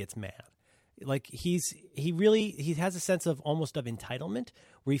newspaper, he gets mad. Like he has a sense of almost of entitlement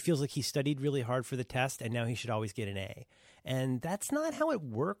where he feels like he studied really hard for the test and now he should always get an A. And that's not how it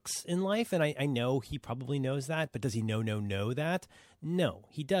works in life. And I know he probably knows that, but does he know that? No,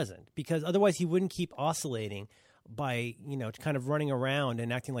 he doesn't, because otherwise he wouldn't keep oscillating by, kind of running around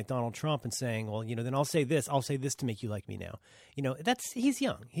and acting like Donald Trump and saying, well, then I'll say this to make you like me now. He's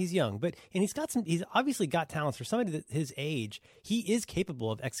young, but he's obviously got talents for somebody that his age. He is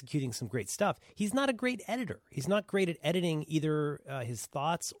capable of executing some great stuff. He's not a great editor. He's not great at editing either his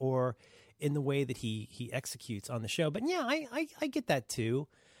thoughts or in the way that he executes on the show. But yeah, I get that too.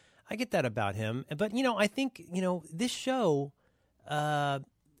 I get that about him. But, I think, this show,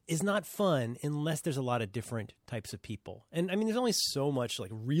 is not fun unless there's a lot of different types of people. And I mean, there's only so much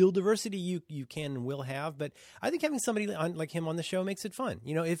like real diversity you can and will have, but I think having somebody like him on the show makes it fun.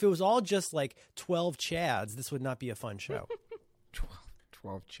 If it was all just like 12 Chads, this would not be a fun show.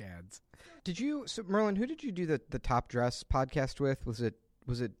 12 Chads. Merlin, who did you do the Top Dress podcast with?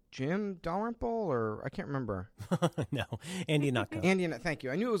 Was it Jim Dalrymple or I can't remember? No, Andy Nutko. Thank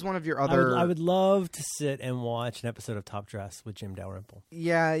you. I knew it was one of your other. I would love to sit and watch an episode of Top Dress with Jim Dalrymple.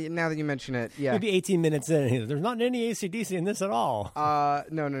 Yeah, now that you mention it, yeah. Maybe 18 minutes in, there's not any AC/DC in this at all.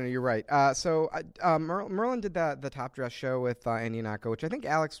 No, you're right. So Merlin did the Top Dress show with Andy Nutko, which I think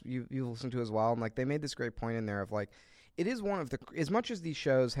Alex you listened to as well, and like they made this great point in there of like, it is one of the, as much as these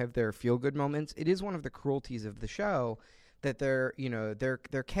shows have their feel good moments, it is one of the cruelties of the show that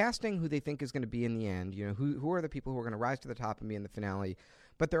they're casting who they think is going to be in the end. Who are the people who are going to rise to the top and be in the finale,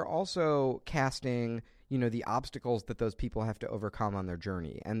 but they're also casting the obstacles that those people have to overcome on their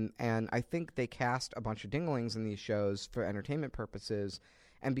journey. And I think they cast a bunch of dinglings in these shows for entertainment purposes,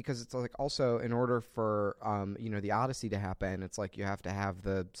 and because it's like also in order for the Odyssey to happen, it's like you have to have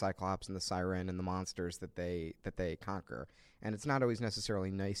the Cyclops and the Siren and the monsters that they conquer, and it's not always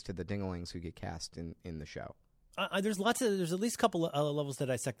necessarily nice to the dinglings who get cast in the show. There's at least a couple of levels to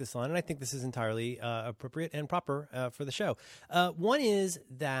dissect this on, and I think this is entirely appropriate and proper for the show. One is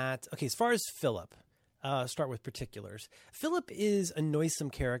that, okay, as far as Philip, start with particulars. Philip is a noisome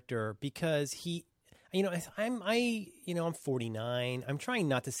character because he, I'm 49. I'm trying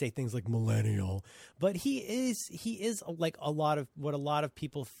not to say things like millennial, but he is like a lot of what a lot of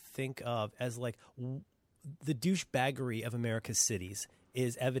people think of as like the douchebaggery of America's cities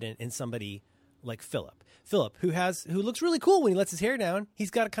is evident in somebody like Philip. Philip, who looks really cool when he lets his hair down.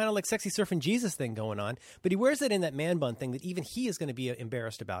 He's got a kind of like sexy surfing Jesus thing going on, but he wears it in that man bun thing that even he is going to be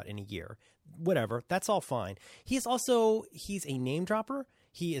embarrassed about in a year. Whatever, that's all fine. He's a name dropper.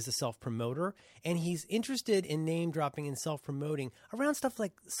 He is a self-promoter, and he's interested in name-dropping and self-promoting around stuff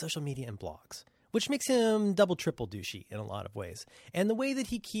like social media and blogs, which makes him double, triple douchey in a lot of ways. And the way that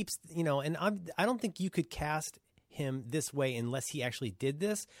he keeps, and I don't think you could cast him this way unless he actually did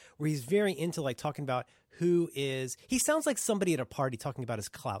this, where he's very into like talking about he sounds like somebody at a party talking about his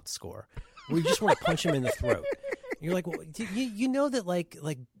clout score, where you just want to punch him in the throat. You're like, well, you know that like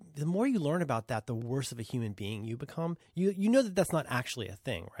the more you learn about that, the worse of a human being you become. You know that that's not actually a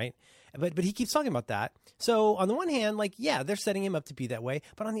thing, right? But he keeps talking about that. So on the one hand, like, yeah, they're setting him up to be that way.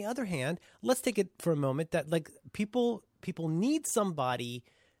 But on the other hand, let's take it for a moment that like people need somebody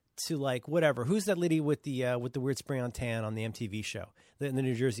to like whatever. Who's that lady with the weird spray on tan on the MTV show, the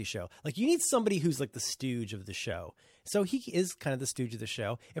New Jersey show? Like you need somebody who's like the stooge of the show. So he is kind of the stooge of the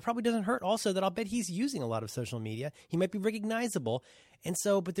show. It probably doesn't hurt also that I'll bet he's using a lot of social media. He might be recognizable. And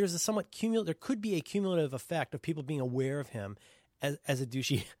so, but there's there could be a cumulative effect of people being aware of him as a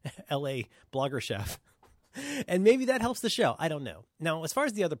douchey LA blogger chef. And maybe that helps the show. I don't know. Now, as far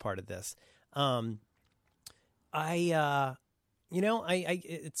as the other part of this, I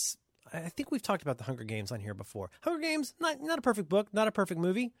think we've talked about the Hunger Games on here before. Hunger Games, not a perfect book, not a perfect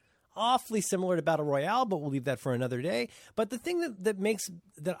movie. Awfully similar to Battle Royale, but we'll leave that for another day. But the thing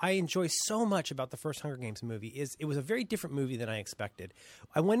that I enjoy so much about the first Hunger Games movie is it was a very different movie than I expected.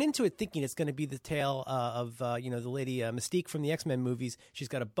 I went into it thinking it's going to be the tale of the lady Mystique from the X-Men movies. She's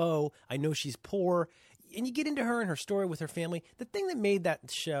got a bow. I know she's poor. And you get into her and her story with her family. The thing that made that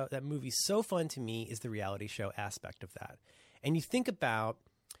movie so fun to me is the reality show aspect of that. And you think about,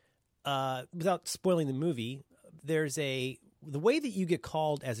 without spoiling the movie, there's the way that you get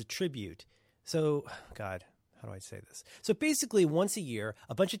called as a tribute. So, God, how do I say this? So basically, once a year,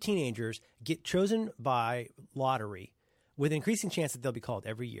 a bunch of teenagers get chosen by lottery with an increasing chance that they'll be called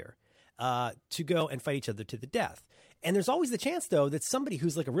every year to go and fight each other to the death. And there's always the chance, though, that somebody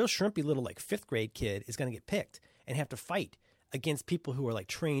who's like a real shrimpy little like fifth grade kid is going to get picked and have to fight against people who are like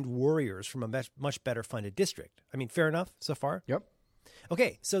trained warriors from a much better funded district. I mean, fair enough so far? Yep.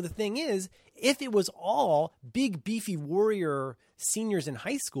 Okay, so the thing is, if it was all big, beefy warrior seniors in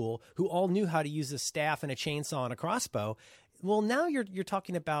high school who all knew how to use a staff and a chainsaw and a crossbow, well, now you're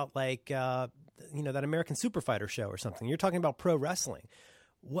talking about like, that American Super Fighter show or something. You're talking about pro wrestling.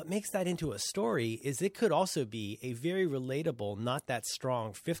 What makes that into a story is it could also be a very relatable, not that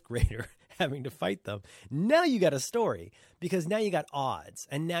strong fifth grader having to fight them. Now you got a story because now you got odds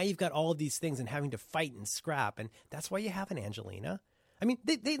and now you've got all of these things and having to fight and scrap. And that's why you have an Angelina. I mean,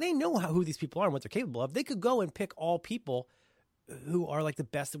 they know who these people are and what they're capable of. They could go and pick all people who are like the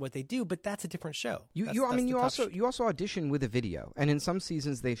best at what they do, but that's a different show. You also audition with a video, and in some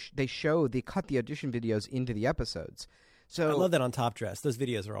seasons they cut the audition videos into the episodes. So I love that on Top Dress. Those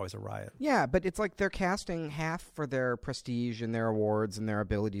videos are always a riot. Yeah, but it's like they're casting half for their prestige and their awards and their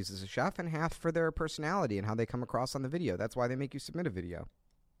abilities as a chef, and half for their personality and how they come across on the video. That's why they make you submit a video.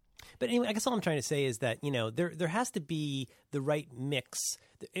 But anyway, I guess all I'm trying to say is that, there has to be the right mix.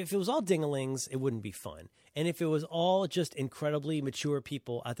 If it was all ding-a-lings, it wouldn't be fun. And if it was all just incredibly mature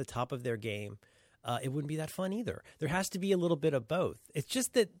people at the top of their game, it wouldn't be that fun either. There has to be a little bit of both. It's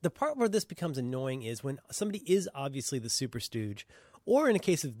just that the part where this becomes annoying is when somebody is obviously the super stooge, or in a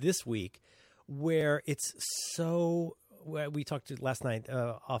case of this week, where it's so... We talked last night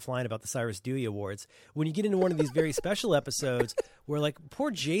offline about the Cyrus Dewey Awards. When you get into one of these very special episodes where, like, poor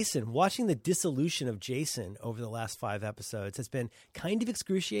Jason, watching the dissolution of Jason over the last 5 episodes has been kind of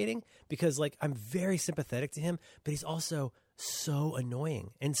excruciating because, like, I'm very sympathetic to him, but he's also so annoying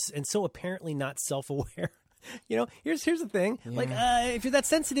and so apparently not self-aware. Here's the thing. Yeah. Like, if you're that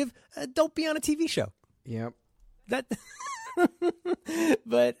sensitive, don't be on a TV show. Yep.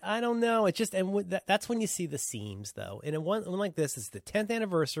 But I don't know. It's just, that's when you see the seams, though. And in one like this, it's the 10th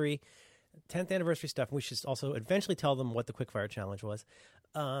anniversary stuff. We should also eventually tell them what the Quickfire Challenge was.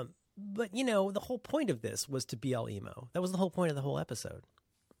 But the whole point of this was to BL emo. That was the whole point of the whole episode.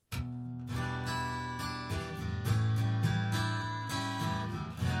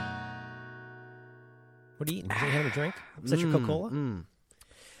 What are you eating? Are you having a drink? Is that your Coca-Cola?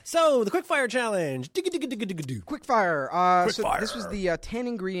 So, the Quickfire Challenge. Quickfire. So this was the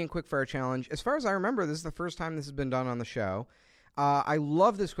 10-ingredient Quickfire Challenge. As far as I remember, this is the first time this has been done on the show. I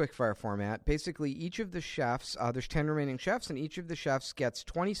love this Quickfire format. Basically, each of the chefs, there's 10 remaining chefs, and each of the chefs gets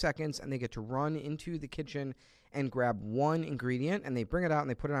 20 seconds, and they get to run into the kitchen and grab one ingredient, and they bring it out, and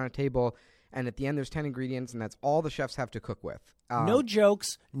they put it on a table, and at the end there's 10 ingredients, and that's all the chefs have to cook with. No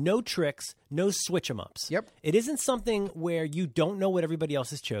jokes, no tricks, no switch 'em ups. Yep. It isn't something where you don't know what everybody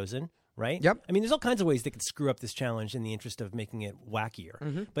else has chosen, right? Yep. I mean, there's all kinds of ways they could screw up this challenge in the interest of making it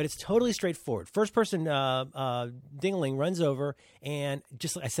wackier. But it's totally straightforward. First person dingling runs over, and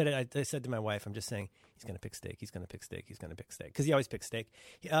just like I said to my wife, I'm just saying, he's going to pick steak. He's going to pick steak. He's going to pick steak because he always picks steak.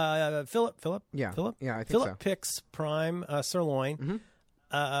 Philip. Yeah. Philip. Yeah, I think Philip so. picks prime sirloin.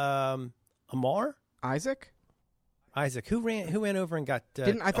 Amar. Isaac, who ran over and got?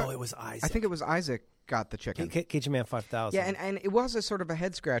 It was Isaac. I think it was Isaac got the chicken. Cajun Man 5000. Yeah, and it was a sort of a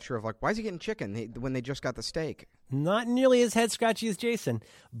head scratcher of like, why is he getting chicken when they just got the steak? Not nearly as head scratchy as Jason,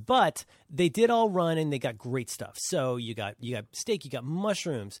 but they did all run and they got great stuff. So you got steak, you got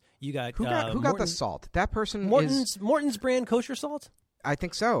mushrooms, you got Who got the salt? That person Morton's brand kosher salt. I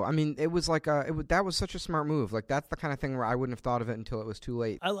think so. I mean, it was like that was such a smart move. Like that's the kind of thing where I wouldn't have thought of it until it was too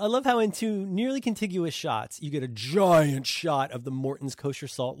late. I love how in two nearly contiguous shots you get a giant shot of the Morton's kosher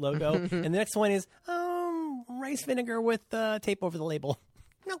salt logo, and the next one is rice vinegar with tape over the label.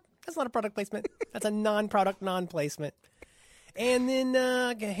 No, that's not a product placement. That's a non-product, non-placement. And then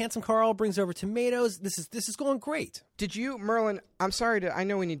Handsome Carl brings over tomatoes. This is going great. Did you, Merlin? I'm sorry I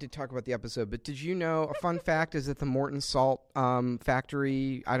know we need to talk about the episode, but did you know a fun fact is that the Morton Salt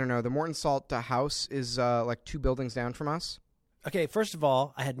factory? I don't know. The Morton Salt house is like 2 buildings down from us. Okay, first of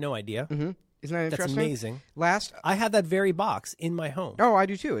all, I had no idea. Mm-hmm. Isn't that interesting? That's amazing. I have that very box in my home. Oh, I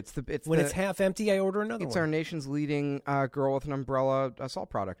do too. It's half empty, I order another one. It's our nation's leading girl with an umbrella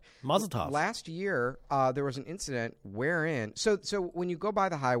salt product. Mazel tov. Last year, there was an incident wherein so when you go by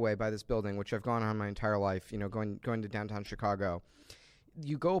the highway by this building, which I've gone on my entire life, going to downtown Chicago,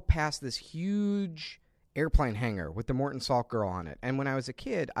 you go past this huge airplane hangar with the Morton Salt Girl on it. And when I was a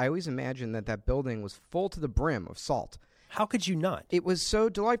kid, I always imagined that building was full to the brim of salt. How could you not? It was so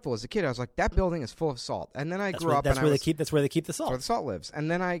delightful as a kid. I was like, that building is full of salt. And then I grew up. That's where they keep the salt. That's where the salt lives.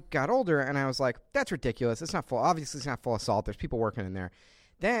 And then I got older, and I was like, that's ridiculous. It's not full. Obviously, it's not full of salt. There's people working in there.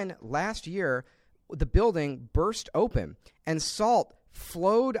 Then last year, the building burst open, and salt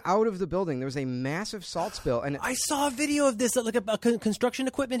flowed out of the building. There was a massive salt spill, and I saw a video of this. Like a construction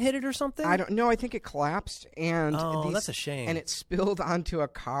equipment hit it or something. I don't know. I think it collapsed, and that's a shame. And it spilled onto a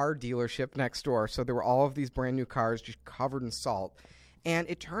car dealership next door. So there were all of these brand new cars just covered in salt. And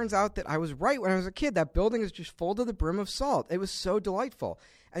it turns out that I was right when I was a kid. That building is just full to the brim of salt. It was so delightful.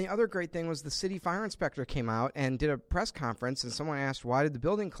 And the other great thing was the city fire inspector came out and did a press conference, and someone asked, why did the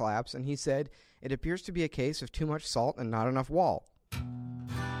building collapse? And he said, it appears to be a case of too much salt and not enough wall.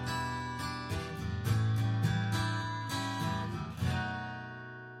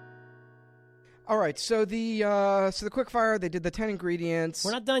 All right, so the quickfire, they did the 10 ingredients.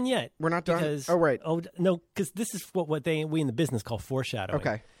 We're not done yet. We're not done? Because, right. Oh, no, because this is what we in the business call foreshadowing.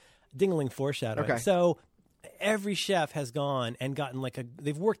 Okay. Dingling foreshadowing. Okay. So every chef has gone and gotten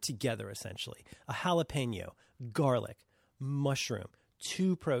they've worked together essentially. A jalapeno, garlic, mushroom,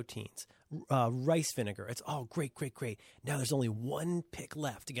 2 proteins, rice vinegar. It's all great. Now there's only one pick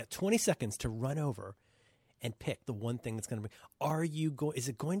left. You got 20 seconds to run over and pick the one thing that's going to be. Is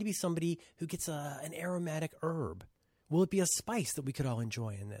it going to be somebody who gets an aromatic herb? Will it be a spice that we could all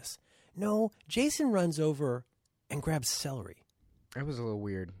enjoy in this? No, Jason runs over and grabs celery. That was a little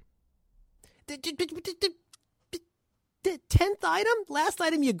weird. The 10th item? Last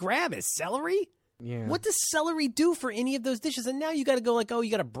item you grab is celery? Yeah. What does celery do for any of those dishes? And now you got to go you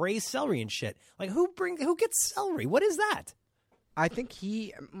got to braise celery and shit. Like who gets celery? What is that? I think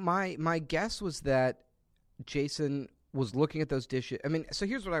my guess was that Jason was looking at those dishes. I mean, so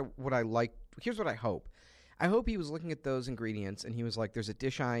here's what I like. Here's what I hope. I hope he was looking at those ingredients and he was like, "There's a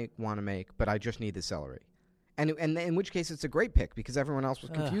dish I want to make, but I just need the celery." And in which case, it's a great pick because everyone else was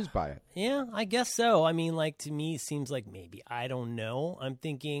confused by it. Yeah, I guess so. I mean, to me, it seems like maybe I don't know. I'm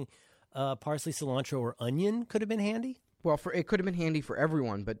thinking parsley, cilantro, or onion could have been handy. Well, it could have been handy for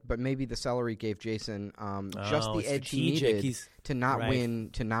everyone, but maybe the celery gave Jason just the edge he needed to not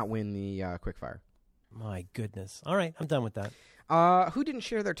win the quickfire. My goodness! All right, I'm done with that. Who didn't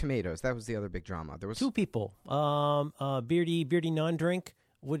share their tomatoes? That was the other big drama. There was 2 people. Beardy non-drink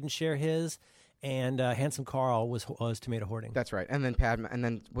wouldn't share his, and Handsome Carl was tomato hoarding. That's right. And then Padma. And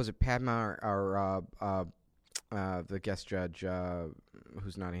then was it Padma or the guest judge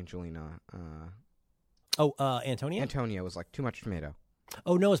who's not Angelina? Antonia. Antonia was like too much tomato.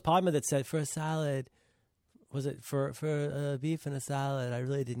 Oh no, it was Padma that said for a salad. Was it for beef and a salad? I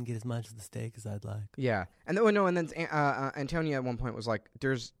really didn't get as much of the steak as I'd like. Yeah, and then Antonia at one point was like,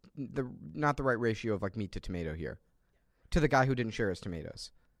 "There's not the right ratio of meat to tomato here," to the guy who didn't share his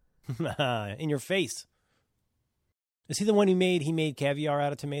tomatoes. In your face. Is he the one who made caviar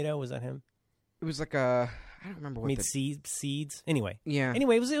out of tomato? Was that him? It was like a, I don't remember what Made seeds. Anyway. Yeah.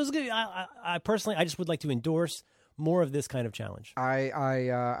 Anyway, it was good. I personally, I just would like to endorse more of this kind of challenge.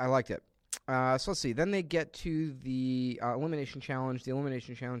 I liked it. So let's see. Then they get to the elimination challenge. The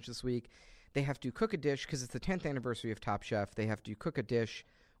elimination challenge this week, they have to cook a dish because it's the 10th anniversary of Top Chef. They have to cook a dish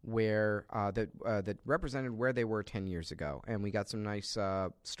where that represented where they were 10 years ago. And we got some nice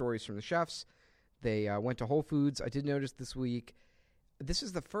stories from the chefs. They went to Whole Foods. I did notice this week, this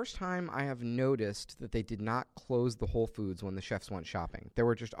is the first time I have noticed that they did not close the Whole Foods when the chefs went shopping. There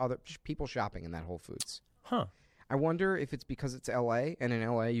were just people shopping in that Whole Foods. Huh. I wonder if it's because it's L.A., and in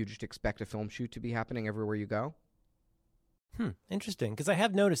L.A. you just expect a film shoot to be happening everywhere you go. Interesting, because I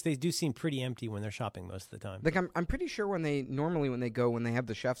have noticed they do seem pretty empty when they're shopping most of the time. Like I'm pretty sure when they have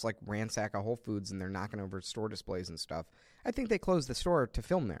the chefs like ransack a Whole Foods and they're knocking over store displays and stuff, I think they close the store to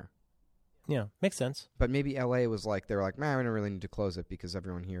film there. Yeah, makes sense. But maybe L.A. was like, they were like, man, we don't really need to close it because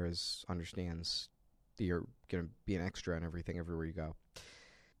everyone here understands that you're going to be an extra and everything everywhere you go.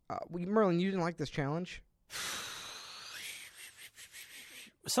 Merlin, you didn't like this challenge?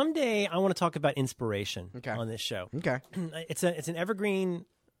 Someday I want to talk about inspiration on this show. Okay. It's an evergreen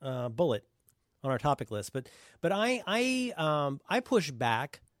bullet on our topic list, but I push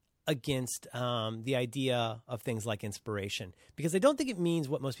back against the idea of things like inspiration because I don't think it means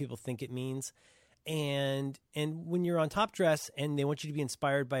what most people think it means. And when you're on Top Dress and they want you to be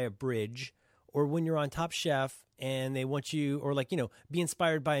inspired by a bridge, or when you're on Top Chef and they want you, or be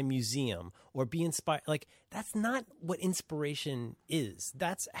inspired by a museum, or be inspired, that's not what inspiration is.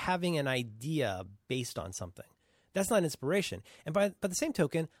 That's having an idea based on something. That's not inspiration. And by the same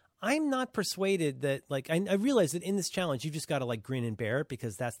token, I'm not persuaded that, I realize that in this challenge, you've just got to grin and bear it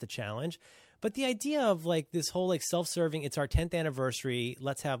because that's the challenge. But the idea of this whole self-serving, it's our 10th anniversary,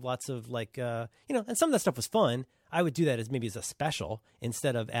 let's have lots of and some of that stuff was fun. I would do that as maybe as a special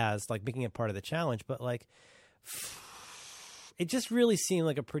instead of as making it part of the challenge. But it just really seemed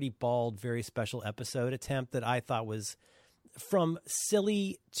like a pretty bald, very special episode attempt that I thought was from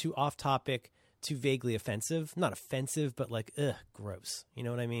silly to off topic to vaguely offensive. Not offensive, but gross. You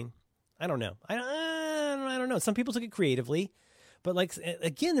know what I mean? I don't know. I don't know. Some people took it creatively, but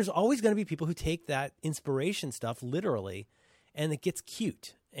again, there's always going to be people who take that inspiration stuff literally, and it gets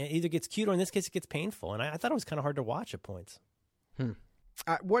cute. It either gets cute or in this case it gets painful. And I thought it was kind of hard to watch at points.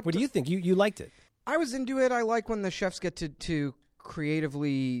 What do you think? You liked it? I was into it. I like when the chefs get to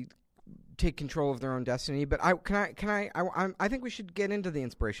creatively take control of their own destiny. But I think we should get into the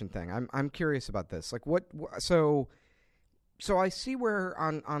inspiration thing. I'm curious about this. So I see where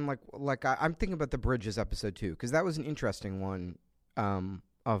on I'm thinking about the Bridges episode too, because that was an interesting one.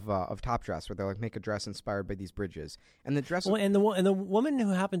 Of Top Dress, where they make a dress inspired by these bridges, and the dress. And the woman who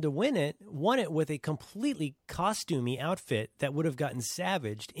happened to win it won it with a completely costumey outfit that would have gotten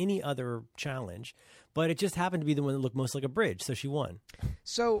savaged any other challenge, but it just happened to be the one that looked most like a bridge, so she won.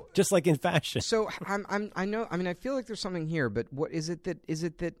 So just like in fashion. So I know. I mean, I feel like there's something here, but what is it that? Is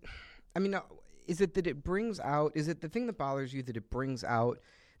it that it brings out? Is it the thing that bothers you that it brings out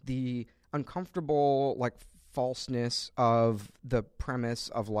the uncomfortable falseness of the premise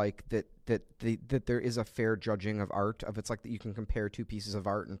of that there is a fair judging of art, of it's that you can compare two pieces of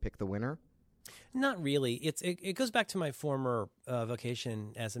art and pick the winner? Not really. It goes back to my former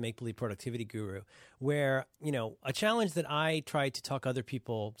vocation as a make-believe productivity guru, where a challenge that I tried to talk other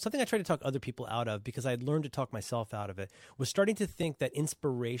people out of because I had learned to talk myself out of it, was starting to think that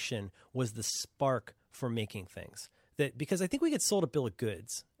inspiration was the spark for making things. That because I think we get sold a bill of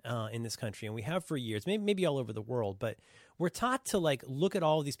goods in this country, and we have for years, maybe all over the world, but we're taught to look at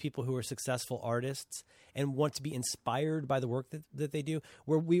all of these people who are successful artists and want to be inspired by the work that they do,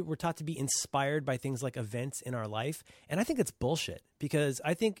 where we're taught to be inspired by things like events in our life. And I think it's bullshit, because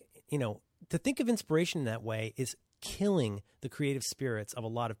I think, to think of inspiration in that way is killing the creative spirits of a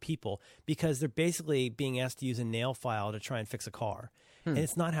lot of people, because they're basically being asked to use a nail file to try and fix a car. And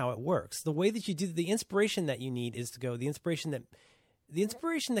it's not how it works. The way that you do the inspiration that you need is to go, the inspiration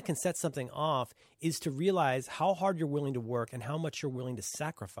that can set something off is to realize how hard you're willing to work and how much you're willing to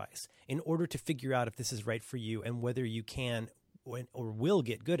sacrifice in order to figure out if this is right for you and whether you can or will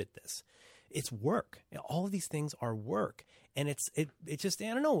get good at this. It's work. All of these things are work. And it just,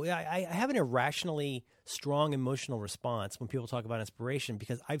 I don't know. I have an irrationally strong emotional response when people talk about inspiration,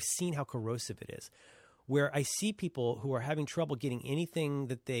 because I've seen how corrosive it is. Where I see people who are having trouble getting anything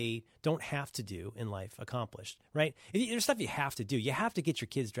that they don't have to do in life accomplished, right? There's stuff you have to do. You have to get your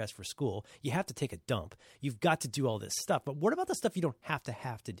kids dressed for school. You have to take a dump. You've got to do all this stuff. But what about the stuff you don't have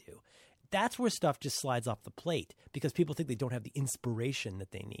to do? That's where stuff just slides off the plate because people think they don't have the inspiration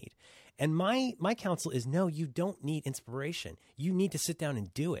that they need. And my counsel is, no, you don't need inspiration. You need to sit down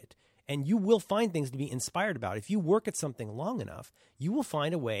and do it. And you will find things to be inspired about. If you work at something long enough, you will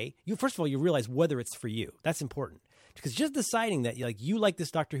find a way. First of all, you realize whether it's for you. That's important. Because just deciding that you like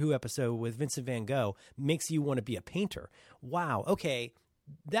this Doctor Who episode with Vincent van Gogh makes you want to be a painter. Wow, okay,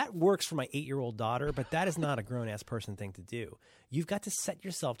 that works for my 8-year-old daughter, but that is not a grown-ass person thing to do. You've got to set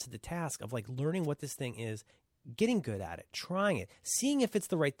yourself to the task of learning what this thing is, getting good at it, trying it, seeing if it's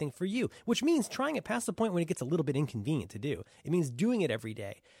the right thing for you, which means trying it past the point when it gets a little bit inconvenient to do. It means doing it every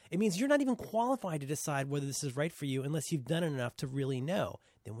day. It means you're not even qualified to decide whether this is right for you unless you've done it enough to really know.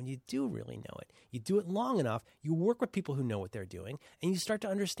 Then when you do really know it, you do it long enough, you work with people who know what they're doing, and you start to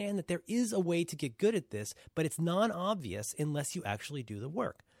understand that there is a way to get good at this, but it's non-obvious unless you actually do the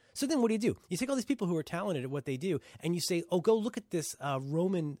work. So then what do? You take all these people who are talented at what they do, and you say, oh, go look at this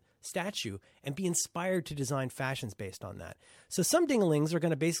Roman statue and be inspired to design fashions based on that. So some dinglings are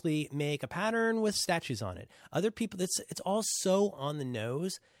going to basically make a pattern with statues on it. Other people, it's all so on the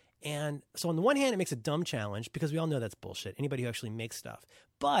nose. And so on the one hand, it makes a dumb challenge because we all know that's bullshit. Anybody who actually makes stuff.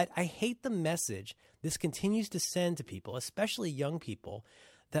 But I hate the message this continues to send to people, especially young people,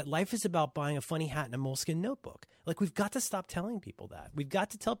 that life is about buying a funny hat and a moleskin notebook. We've got to stop telling people that. We've got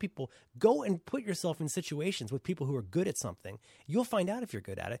to tell people, go and put yourself in situations with people who are good at something. You'll find out if you're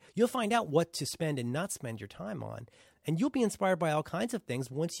good at it. You'll find out what to spend and not spend your time on. And you'll be inspired by all kinds of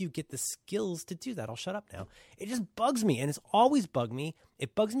things once you get the skills to do that. I'll shut up now. It just bugs me, and it's always bugged me.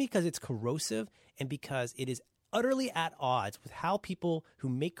 It bugs me because it's corrosive and because it is utterly at odds with how people who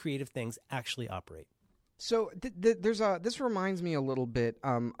make creative things actually operate. So this reminds me a little bit.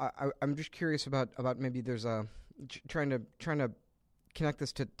 I'm just curious about maybe there's a trying to connect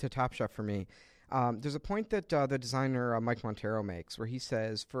this to Top Chef for me. There's a point that the designer Mike Montero makes where he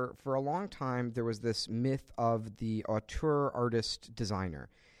says for a long time there was this myth of the auteur artist designer,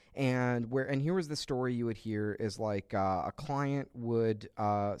 and here was the story you would hear is a client would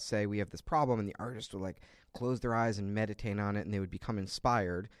say we have this problem, and the artist would close their eyes and meditate on it, and they would become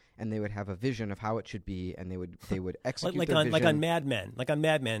inspired, and they would have a vision of how it should be, and they would execute their vision. Like on Mad Men,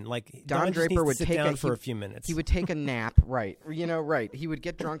 Don Draper would sit down for a few minutes. He would take a nap, right? Right. He would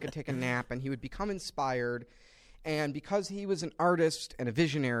get drunk and take a nap, and he would become inspired, and because he was an artist and a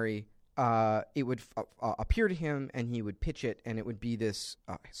visionary, it would appear to him, and he would pitch it, and it would be this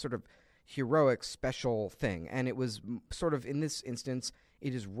sort of heroic, special thing. And it was sort of in this instance,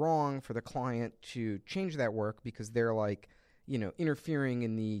 it is wrong for the client to change that work because they're interfering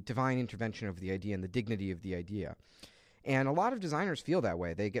in the divine intervention of the idea and the dignity of the idea. And a lot of designers feel that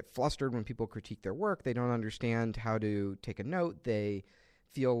way. They get flustered when people critique their work. They don't understand how to take a note. They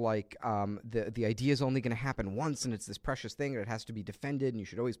feel like the idea is only going to happen once, and it's this precious thing, and it has to be defended, and you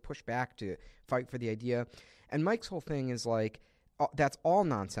should always push back to fight for the idea. And Mike's whole thing is that's all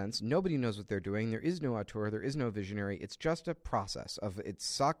nonsense. Nobody knows what they're doing. There is no auteur. There is no visionary. It's just a process of it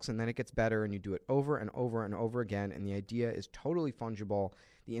sucks and then it gets better, and you do it over and over and over again, and the idea is totally fungible.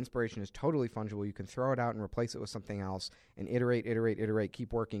 The inspiration is totally fungible. You can throw it out and replace it with something else and iterate,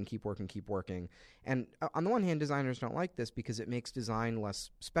 keep working. And on the one hand, designers don't like this because it makes design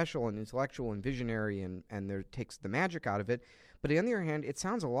less special and intellectual and visionary, and there takes the magic out of it. But on the other hand, it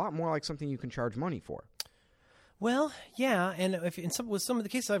sounds a lot more like something you can charge money for. Well, yeah, and with some of the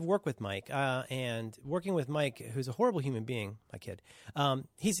cases I've worked with Mike, and working with Mike, who's a horrible human being, my kid.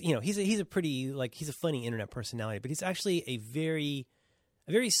 He's a pretty he's a funny internet personality, but he's actually a very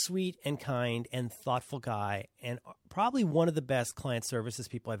sweet and kind and thoughtful guy, and probably one of the best client services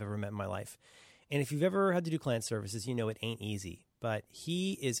people I've ever met in my life. And if you've ever had to do client services, you know it ain't easy. But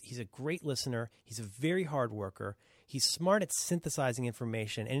he's a great listener. He's a very hard worker. He's smart at synthesizing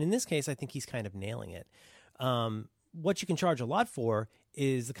information, and in this case, I think he's kind of nailing it. What you can charge a lot for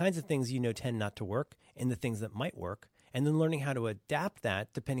is the kinds of things tend not to work and the things that might work, and then learning how to adapt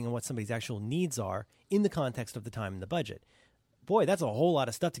that depending on what somebody's actual needs are in the context of the time and the budget. Boy, that's a whole lot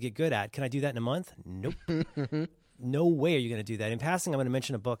of stuff to get good at. Can I do that in a month? Nope. No way are you going to do that. In passing, I'm going to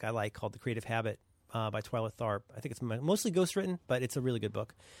mention a book I like called The Creative Habit by Twyla Tharp. I think it's mostly ghostwritten, but it's a really good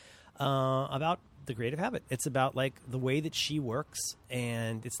book about the creative habit. It's about the way that she works,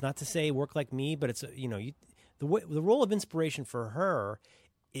 and it's not to say work like me, but it's the role of inspiration for her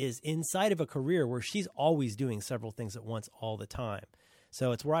is inside of a career where she's always doing several things at once all the time.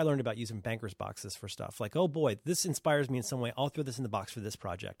 So it's where I learned about using banker's boxes for stuff. Oh boy, this inspires me in some way. I'll throw this in the box for this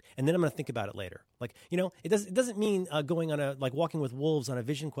project, and then I'm going to think about it later. It doesn't mean going on walking with wolves on a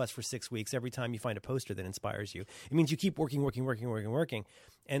vision quest for 6 weeks every time you find a poster that inspires you. It means you keep working,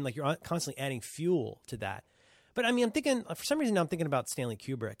 and you're constantly adding fuel to that. But I'm thinking, for some reason now I'm thinking about Stanley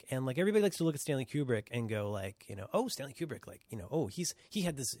Kubrick, and everybody likes to look at Stanley Kubrick and go oh, Stanley Kubrick, he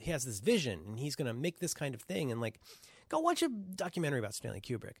has this vision and he's going to make this kind of thing, and Go watch a documentary about Stanley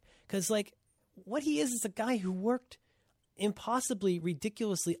Kubrick. Because, like, what he is a guy who worked impossibly,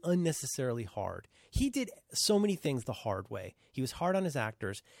 ridiculously, unnecessarily hard. He did so many things the hard way. He was hard on his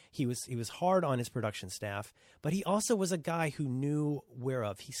actors. He was hard on his production staff. But he also was a guy who knew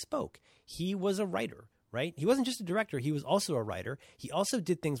whereof he spoke. He was a writer. Right? He wasn't just a director. He was also a writer. He also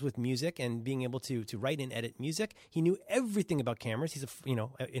did things with music and being able to write and edit music. He knew everything about cameras. He's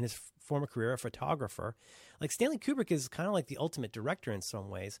in his former career, a photographer. Like Stanley Kubrick is kind of like the ultimate director in some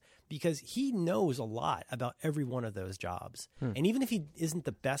ways because he knows a lot about every one of those jobs. And even if he isn't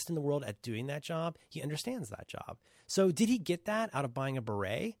the best in the world at doing that job, he understands that job. So did he get that out of buying a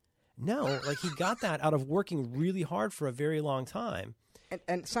beret? No, like he got that out of working really hard for a very long time.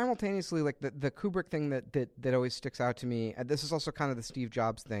 And simultaneously, like the Kubrick thing that always sticks out to me, and this is also kind of the Steve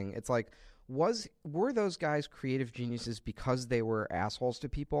Jobs thing. It's like, were those guys creative geniuses because they were assholes to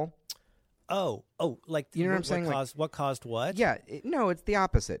people? Oh, like you know what I'm saying? What caused what? Yeah, no, it's the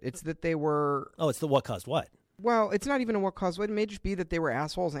opposite. It's that they were. Oh, it's the what caused what? Well, it's not even a what caused what. It may just be that they were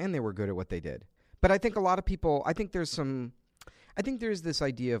assholes and they were good at what they did. But I think a lot of people. I think there's this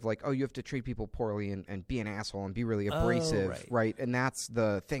idea of like, oh, you have to treat people poorly and be an asshole and be really abrasive, right? And that's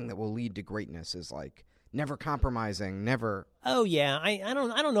the thing that will lead to greatness is like never compromising, never. Oh yeah, I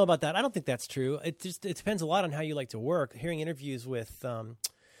don't know about that. I don't think that's true. It depends a lot on how you like to work. Hearing interviews with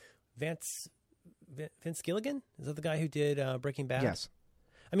Vince Gilligan, is that the guy who did Breaking Bad? Yes.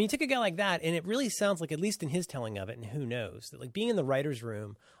 I mean, you take a guy like that, and it really sounds like, at least in his telling of it, and who knows, that like being in the writer's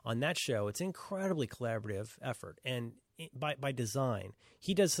room on that show, it's an incredibly collaborative effort. And by design,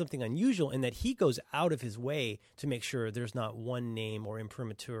 he does something unusual in that he goes out of his way to make sure there's not one name or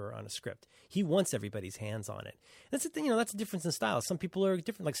imprimatur on a script. He wants everybody's hands on it. That's the thing, that's a difference in style. Some people are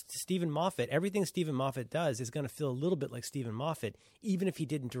different, like Stephen Moffat. Everything Stephen Moffat does is going to feel a little bit like Stephen Moffat, even if he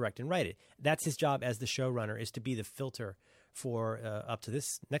didn't direct and write it. That's his job as the showrunner, is to be the filter for up to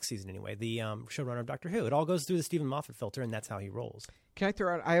this next season anyway, the showrunner of Doctor Who. It all goes through the Stephen Moffat filter, and that's how he rolls. Can I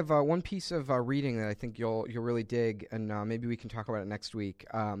throw out? I have one piece of reading that I think you'll really dig, and maybe we can talk about it next week.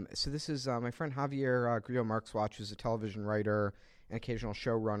 So this is my friend Javier Grillo-Marxuach, who's a television writer and occasional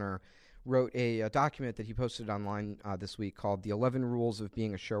showrunner, wrote a document that he posted online this week called The 11 Rules of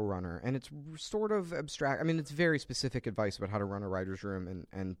Being a Showrunner. And it's sort of abstract. I mean, it's very specific advice about how to run a writer's room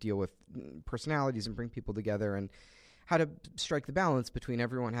and deal with personalities and bring people together and how to strike the balance between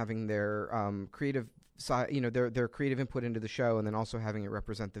everyone having their creative side, their creative input into the show, and then also having it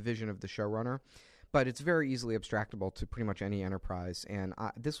represent the vision of the showrunner. But it's very easily abstractable to pretty much any enterprise. And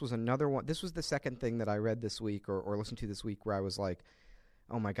this was another one. This was the second thing that I read this week or listened to this week where I was like,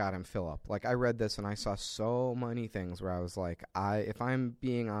 oh my God, I'm Philip. Like, I read this and I saw so many things where I was like, if I'm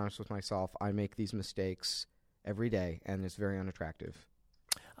being honest with myself, I make these mistakes every day, and it's very unattractive.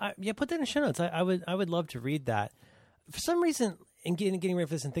 Yeah, put that in the show notes. I would love to read that. For some reason, in getting ready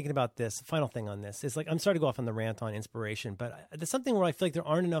for this and thinking about this, the final thing on this is like, I'm sorry to go off on the rant on inspiration, but there's something where I feel like there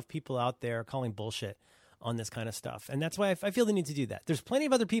aren't enough people out there calling bullshit on this kind of stuff. And that's why I feel the need to do that. There's plenty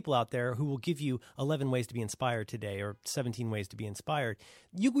of other people out there who will give you 11 ways to be inspired today or 17 ways to be inspired.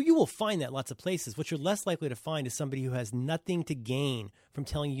 You will find that in lots of places. What you're less likely to find is somebody who has nothing to gain from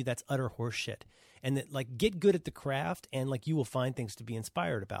telling you that's utter horseshit. And that, like, get good at the craft, and like you will find things to be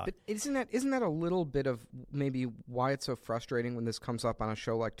inspired about. But isn't that a little bit of maybe why it's so frustrating when this comes up on a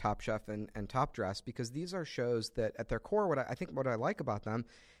show like Top Chef and Top Dress? Because these are shows that, at their core, what I like about them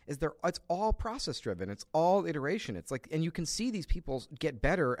is it's all process driven. It's all iteration. It's like, and you can see these people get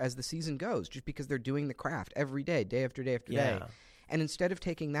better as the season goes, just because they're doing the craft every day, day after day after day. And instead of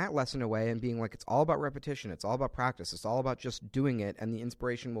taking that lesson away and being like, it's all about repetition, it's all about practice, it's all about just doing it, and the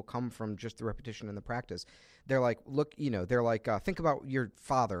inspiration will come from just the repetition and the practice. They're like, look, think about your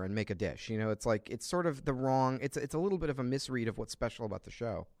father and make a dish. It's like, it's sort of the wrong, it's a little bit of a misread of what's special about the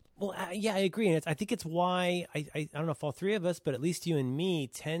show. Well, yeah, I agree. And I think it's why, I don't know if all three of us, but at least you and me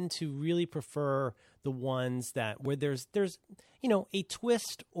tend to really prefer the ones where there's a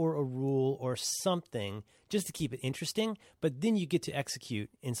twist or a rule or something just to keep it interesting, but then you get to execute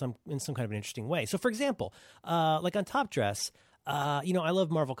in some kind of an interesting way. So, for example, like on Top Dress, I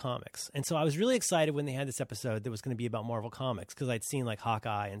love Marvel Comics. And so I was really excited when they had this episode that was going to be about Marvel Comics, because I'd seen like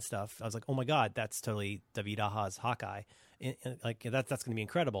Hawkeye and stuff. I was like, oh my God, that's totally David Aja's Hawkeye. Like that's going to be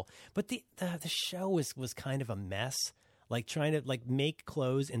incredible. But the show was kind of a mess, like trying to like make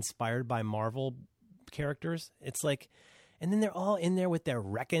clothes inspired by Marvel characters. It's like, and then they're all in there with their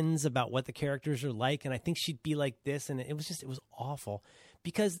reckons about what the characters are like. And I think she'd be like this. And it was awful,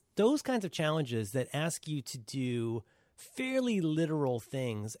 because those kinds of challenges that ask you to do fairly literal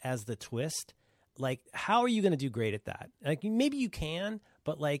things as the twist, Like, how are you going to do great at that? Like, maybe you can,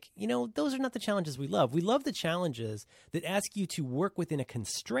 but those are not the challenges we love. We love the challenges that ask you to work within a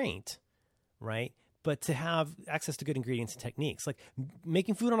constraint, right? But to have access to good ingredients and techniques. Like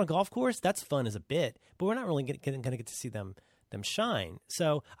making food on a golf course, that's fun as a bit, but we're not really going to get to see them shine.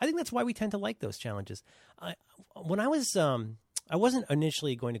 So I think that's why we tend to like those challenges. When I was, I wasn't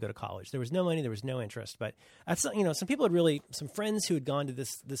initially going to go to college. There was no money, there was no interest. But some people had some friends who had gone to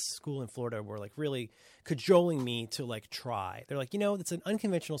this school in Florida were like really cajoling me to like try. They're like, it's an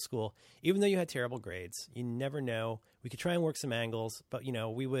unconventional school. Even though you had terrible grades, you never know. We could try and work some angles, but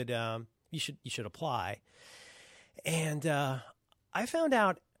we would. You should apply. And I found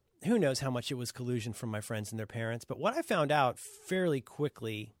out. Who knows how much it was collusion from my friends and their parents. But what I found out fairly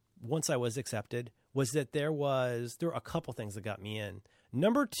quickly once I was accepted was that there were a couple things that got me in.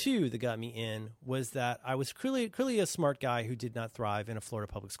 Number 2 that got me in was that I was clearly a smart guy who did not thrive in a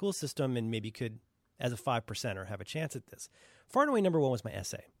Florida public school system and maybe could, as a 5%er, have a chance at this. Far and away, number 1 was my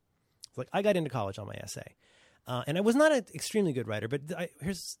essay. Like I got into college on my essay. And I was not an extremely good writer, but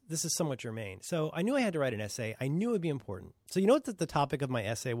this is somewhat germane. So I knew I had to write an essay. I knew it would be important. So you know what the topic of my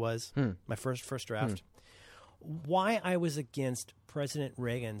essay was? My first draft? Why I was against President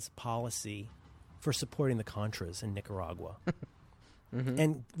Reagan's policy for supporting the Contras in Nicaragua.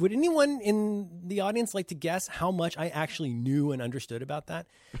 And would anyone in the audience like to guess how much I actually knew and understood about that?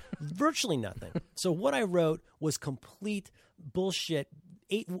 Virtually nothing. So what I wrote was complete bullshit.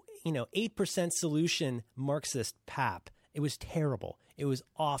 8% solution Marxist pap. It was terrible. It was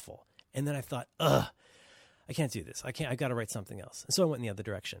awful. And then I thought, I can't do this. I got to write something else. And so I went in the other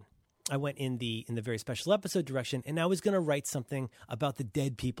direction. I went in the very special episode direction, and I was going to write something about the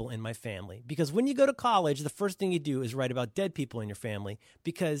dead people in my family. Because when you go to college, the first thing you do is write about dead people in your family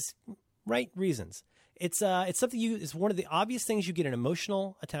because right reasons. It's something it's one of the obvious things you get an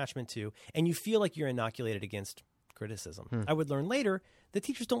emotional attachment to, and you feel like you're inoculated against criticism. I would learn later the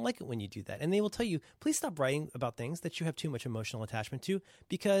teachers don't like it when you do that. And they will tell you, please stop writing about things that you have too much emotional attachment to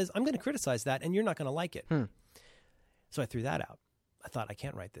because I'm going to criticize that and you're not going to like it. So I threw that out. I thought, I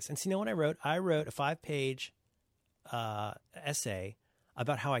can't write this. And so you know what I wrote? I wrote a 5-page essay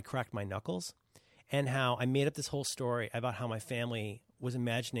about how I cracked my knuckles and how I made up this whole story about how my family was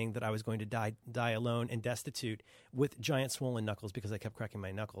imagining that I was going to die alone and destitute with giant swollen knuckles because I kept cracking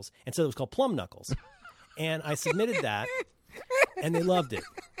my knuckles. And so it was called Plum Knuckles. And I submitted that, and they loved it.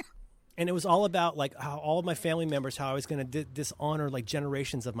 And it was all about like how all of my family members, how I was going to dishonor like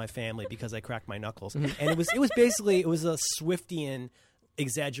generations of my family because I cracked my knuckles. And it was basically a Swiftian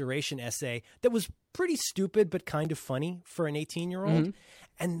exaggeration essay that was pretty stupid but kind of funny for an 18-year-old.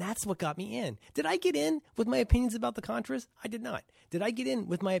 And that's what got me in. Did I get in with my opinions about the Contras? I did not. Did I get in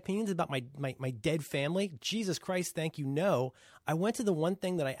with my opinions about my dead family? Jesus Christ, thank you, no. I went to the one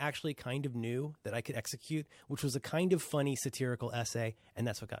thing that I actually kind of knew that I could execute, which was a kind of funny satirical essay, and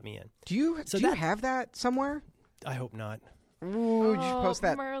that's what got me in. Do you have that somewhere? I hope not. Ooh, you should post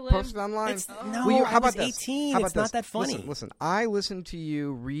that. Merlin. Post it online. How about 18. It's not that funny. Listen. I listened to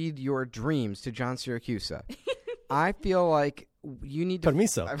you read your dreams to John Siracusa. I feel like you need to.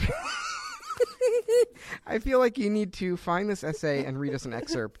 Permiso. I feel like you need to find this essay and read us an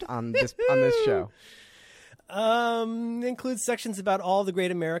excerpt on this show. Includes sections about all the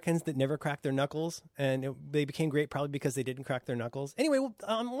great Americans that never cracked their knuckles, and they became great probably because they didn't crack their knuckles. Anyway, what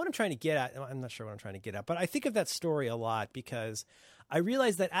I'm trying to get at, I'm not sure what I'm trying to get at, but I think of that story a lot because I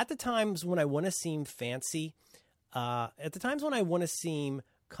realize that at the times when I want to seem fancy, at the times when I want to seem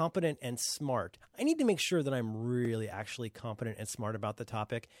competent and smart, I need to make sure that I'm really actually competent and smart about the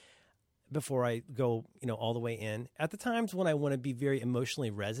topic before I go, all the way in. At the times when I want to be very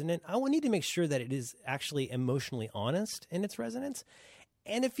emotionally resonant, I will need to make sure that it is actually emotionally honest in its resonance.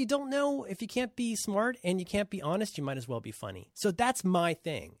 And if you don't know, if you can't be smart and you can't be honest, you might as well be funny. So that's my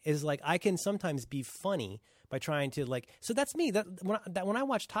thing, is like I can sometimes be funny by trying to so that's me. When I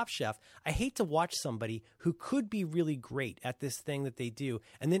watch Top Chef, I hate to watch somebody who could be really great at this thing that they do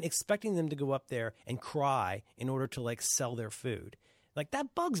and then expecting them to go up there and cry in order to sell their food.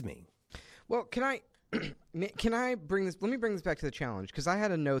 That bugs me. Well, can I bring this? Let me bring this back to the challenge because I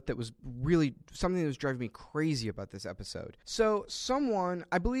had a note that was really something that was driving me crazy about this episode. So someone,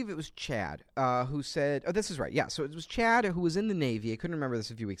 I believe it was Chad, who said, "Oh, this is right, yeah." So it was Chad who was in the Navy. I couldn't remember this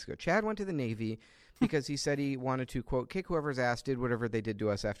a few weeks ago. Chad went to the Navy because he said he wanted to, quote, kick whoever's ass did whatever they did to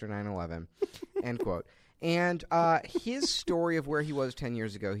us after 9/11, end quote. And his story of where he was 10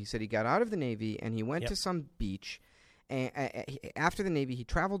 years ago, he said he got out of the Navy and he went to some beach. after the Navy, he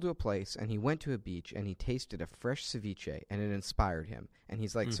traveled to a place, and he went to a beach, and he tasted a fresh ceviche, and it inspired him. And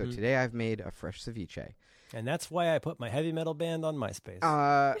he's like, so today I've made a fresh ceviche. And that's why I put my heavy metal band on MySpace.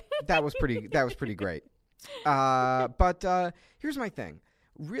 That was pretty great. But here's my thing.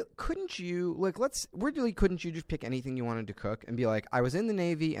 Couldn't you couldn't you just pick anything you wanted to cook and be like, I was in the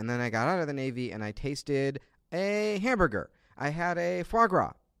Navy, and then I got out of the Navy, and I tasted a hamburger. I had a foie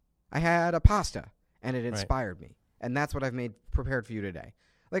gras. I had a pasta, and it inspired me. And that's what I've prepared for you today.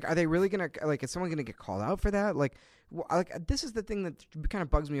 Like, are they really going to, like, is someone going to get called out for that? Like, this is the thing that kind of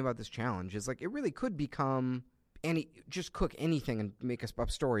bugs me about this challenge is, like, it really could become just cook anything and make a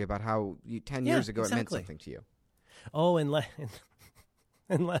story about how 10 years ago it meant something to you. Oh, unless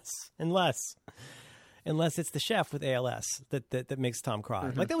it's the chef with ALS that makes Tom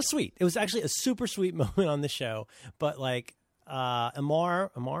cry. Like, that was sweet. It was actually a super sweet moment on the show. But, like,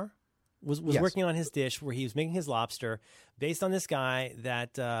 Amar was working on his dish where he was making his lobster based on this guy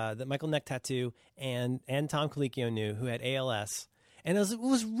that Michael Nectattoo and Tom Colicchio knew, who had ALS. And it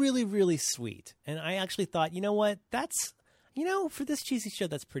was really, really sweet. And I actually thought, you know what? That's, for this cheesy show,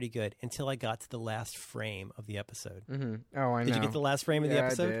 that's pretty good, until I got to the last frame of the episode. Mm-hmm. Oh, I know. Did you get the last frame of the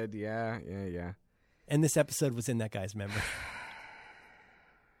episode? I did. Yeah. And this episode was in that guy's memory.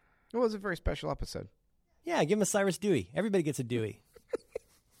 It was a very special episode. Yeah, give him a Cyrus Dewey. Everybody gets a Dewey.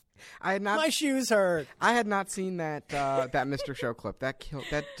 My shoes hurt. I had not seen that Mr. Show clip.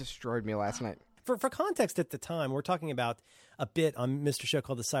 That destroyed me last night. For context, at the time, we're talking about a bit on Mr. Show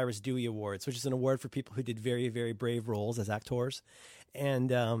called the Cyrus Dewey Awards, which is an award for people who did very, very brave roles as actors.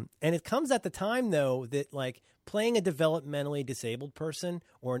 And it comes at the time, though, that, like, playing a developmentally disabled person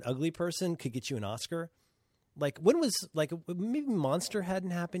or an ugly person could get you an Oscar. Like, when was, like, maybe Monster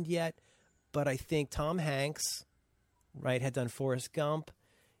hadn't happened yet, but I think Tom Hanks, right, had done Forrest Gump.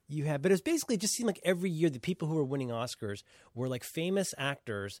 But it was basically, it just seemed like every year the people who were winning Oscars were, like, famous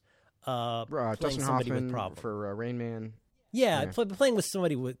actors playing Dustin somebody Hoffman with problems. For Rain Man. Yeah. Playing with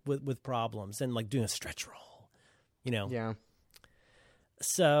somebody with problems and, like, doing a stretch role, Yeah.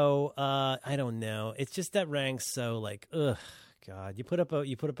 So I don't know. It's just that ranks so, like, ugh, God. You put up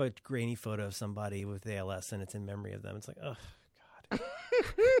a grainy photo of somebody with ALS and it's in memory of them. It's like, ugh, God.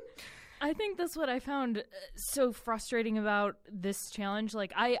 I think that's what I found so frustrating about this challenge.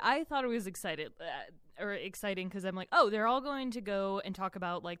 Like, I thought it was exciting because I'm like, oh, they're all going to go and talk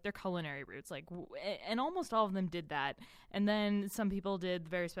about, like, their culinary roots, like, and almost all of them did that. And then some people did the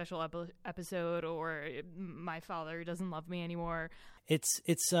very special episode, or my father doesn't love me anymore. It's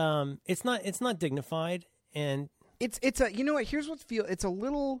not dignified, and it's a, you know what? Here's it's a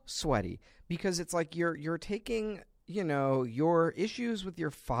little sweaty because it's like you're taking, your issues with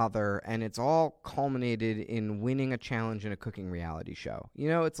your father, and it's all culminated in winning a challenge in a cooking reality show.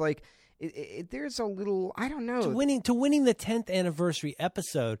 It's like there's a little, I don't know. To winning the 10th anniversary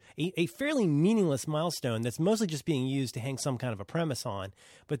episode, a fairly meaningless milestone that's mostly just being used to hang some kind of a premise on.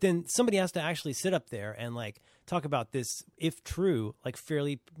 But then somebody has to actually sit up there and, like, talk about this, if true, like,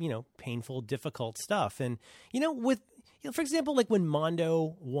 fairly, painful, difficult stuff. And, for example, like when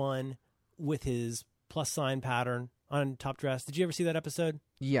Mondo won with his plus sign pattern on top dress. Did you ever see that episode?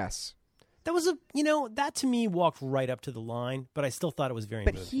 Yes. That was that to me walked right up to the line, but I still thought it was very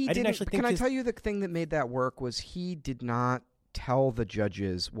moving. He didn't actually think. Can I tell you the thing that made that work was he did not tell the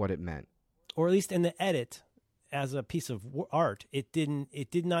judges what it meant, or at least in the edit as a piece of art, it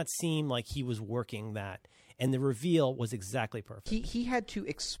did not seem like he was working that, and the reveal was exactly perfect. He had to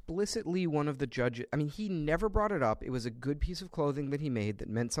explicitly, one of the judges. I mean, he never brought it up. It was a good piece of clothing that he made that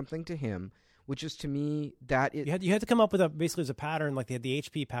meant something to him. Which is, to me, that it... You had to come up with basically as a pattern, like they had the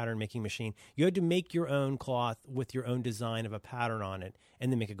HP pattern making machine. You had to make your own cloth with your own design of a pattern on it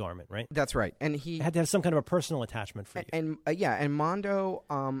and then make a garment, right? That's right. And he... It had to have some kind of a personal attachment for you. And Mondo,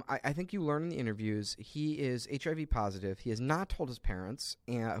 I think you learn in the interviews, he is HIV positive. He has not told his parents,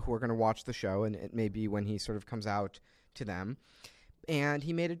 who are going to watch the show, and it may be when he sort of comes out to them. And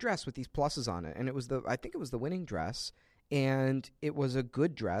he made a dress with these pluses on it. And I think it was the winning dress. And it was a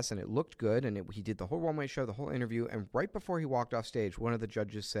good dress, and it looked good, and he did the whole runway show, the whole interview, and right before he walked off stage, one of the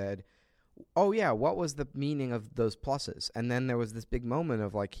judges said, oh, yeah, what was the meaning of those pluses? And then there was this big moment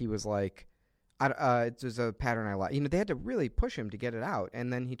of, like, he was like, it was a pattern I like. They had to really push him to get it out,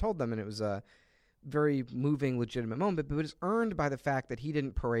 and then he told them, and it was a very moving, legitimate moment, but it was earned by the fact that he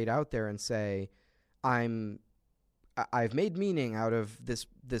didn't parade out there and say, I've made meaning out of this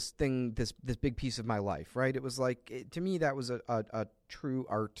thing, this big piece of my life, right? It was like, to me, that was a true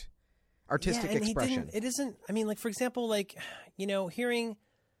artistic expression. It isn't, I mean, like, for example, like, hearing,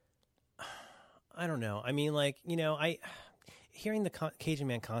 I don't know. I mean, like, hearing the Cajun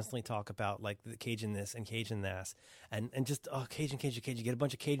man constantly talk about like the Cajun this and Cajun that, and just Cajun, get a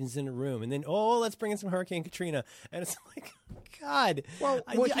bunch of Cajuns in a room, and then let's bring in some Hurricane Katrina, and it's like, God, Well,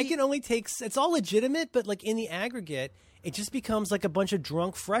 I can only take. It's all legitimate, but like in the aggregate, it just becomes like a bunch of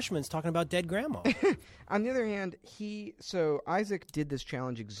drunk freshmen talking about dead grandma. On the other hand, Isaac did this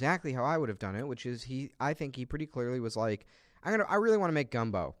challenge exactly how I would have done it, which is I think he pretty clearly was like, I really want to make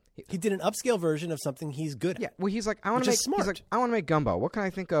gumbo. He did an upscale version of something he's good at. Yeah, well, he's like, I want to make gumbo. What can I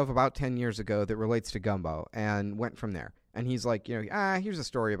think of about 10 years ago that relates to gumbo? And went from there. And he's like, here's a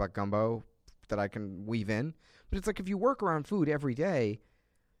story about gumbo that I can weave in. But it's like, if you work around food every day,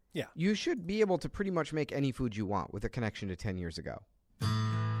 yeah, you should be able to pretty much make any food you want with a connection to 10 years ago.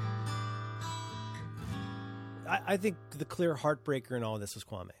 I think the clear heartbreaker in all of this was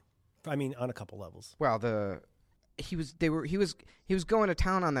Kwame. I mean, on a couple levels. Well, he was going to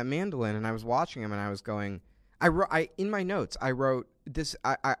town on that mandolin, and I was watching him, and I was going. In my notes I wrote this.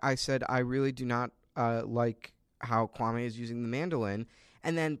 I said I really do not like how Kwame is using the mandolin,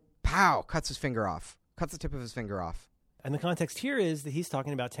 and then pow, cuts the tip of his finger off. And the context here is that he's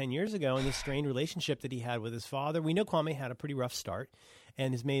talking about 10 years ago and the strained relationship that he had with his father. We know Kwame had a pretty rough start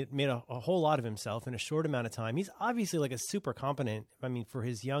and has made a whole lot of himself in a short amount of time. He's obviously like a super competent. I mean, for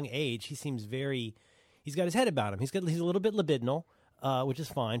his young age, he seems he's got his head about him. He's a little bit libidinal, which is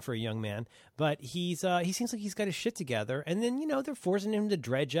fine for a young man. But he seems like he's got his shit together. And then, they're forcing him to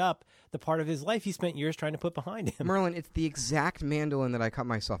dredge up the part of his life he spent years trying to put behind him. Merlin, it's the exact mandolin that I cut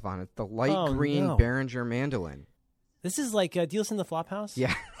myself on. It's the light green Behringer mandolin. This is like, do you listen to the Flophouse?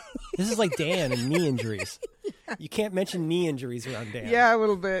 Yeah. This is like Dan and knee injuries. You can't mention knee injuries around Dan. Yeah, a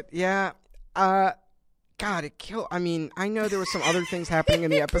little bit. Yeah. God, it killed. I mean, I know there were some other things happening in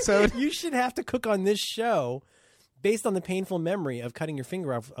the episode. You should have to cook on this show based on the painful memory of cutting your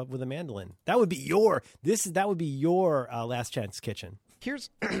finger off with a mandolin. That would be your last chance kitchen. Here's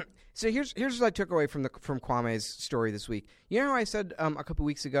what I took away from Kwame's story this week. You know how I said a couple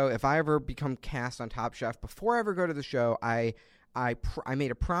weeks ago, if I ever become cast on Top Chef, before I ever go to the show, I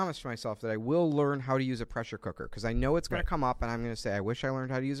made a promise to myself that I will learn how to use a pressure cooker, because I know it's going to come up, and I'm going to say, I wish I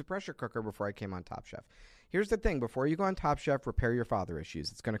learned how to use a pressure cooker before I came on Top Chef. Here's the thing. Before you go on Top Chef, repair your father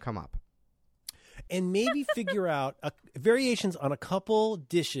issues. It's going to come up. And maybe figure out variations on a couple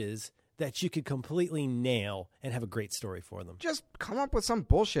dishes that you could completely nail and have a great story for them. Just come up with some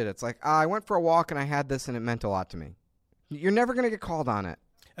bullshit. It's like, I went for a walk and I had this and it meant a lot to me. You're never going to get called on it.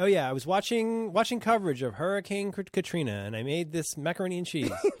 Oh, yeah. I was watching coverage of Hurricane Katrina, and I made this macaroni and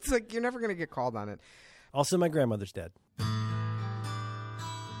cheese. It's like, you're never going to get called on it. Also, my grandmother's dead.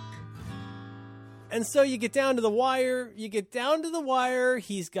 And so you get down to the wire. He's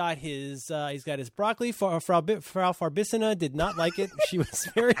got his broccoli. Frau Farbissina did not like it. She was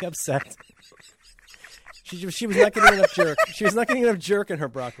very upset. She was not getting enough jerk. She was not getting enough jerk in her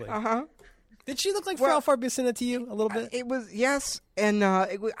broccoli. Uh-huh. Did she look like Frau Farbissina to you a little bit? It was, yes, and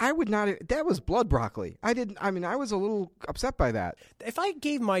I would not. That was blood broccoli. I was a little upset by that. If I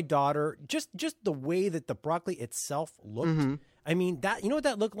gave my daughter just the way that the broccoli itself looked. Mm-hmm. I mean, that, you know what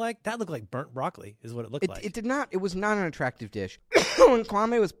that looked like? That looked like burnt broccoli is what it looked like. It did not. It was not an attractive dish. When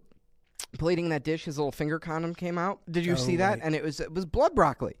Kwame was plating that dish, his little finger condom came out. Did you see that? Right. And it was blood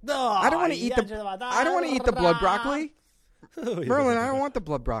broccoli. I don't want to eat the blood broccoli. Merlin, I don't want the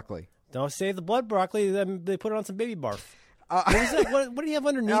blood broccoli. Don't save the blood broccoli. They put it on some baby barf. What do you have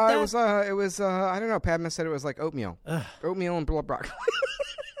underneath that? It was I don't know. Padma said it was like oatmeal. Oatmeal and blood broccoli.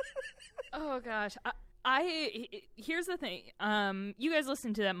 Oh, gosh. Here's the thing. You guys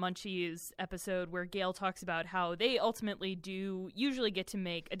listened to that Munchies episode where Gail talks about how they ultimately do usually get to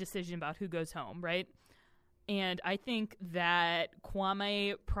make a decision about who goes home, right? And I think that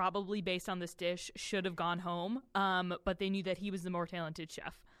Kwame, probably based on this dish, should have gone home, but they knew that he was the more talented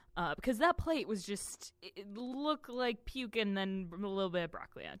chef. Because that plate was just, it looked like puke and then a little bit of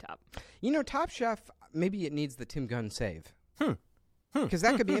broccoli on top. Top Chef, maybe it needs the Tim Gunn save. Because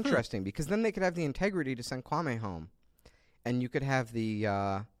that could be interesting, because then they could have the integrity to send Kwame home. And you could have the,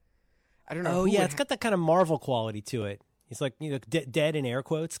 I don't know. Oh, yeah, it's got that kind of Marvel quality to it. It's like, dead in air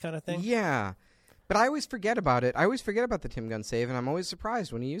quotes kind of thing. Yeah. But I always forget about it. I always forget about the Tim Gunn save, and I'm always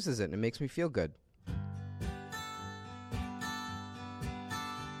surprised when he uses it, and it makes me feel good.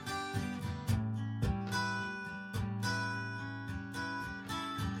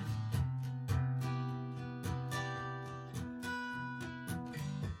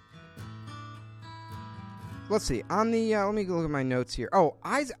 Let's see. On the let me look at my notes here. Oh,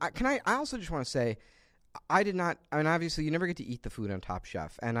 I also just want to say, I did not. I mean, obviously, you never get to eat the food on Top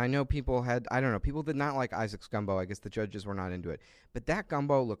Chef, and I know people had. I don't know. People did not like Isaac's gumbo. I guess the judges were not into it. But that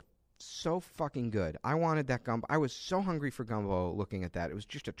gumbo looked so fucking good. I wanted that gumbo. I was so hungry for gumbo looking at that. It was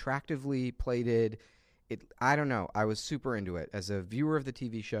just attractively plated. I don't know. I was super into it. As a viewer of the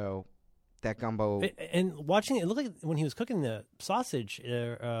TV show, that gumbo. And watching it looked like when he was cooking the sausage,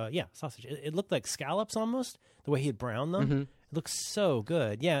 sausage. It looked like scallops almost, the way he had browned them. Mm-hmm. It looks so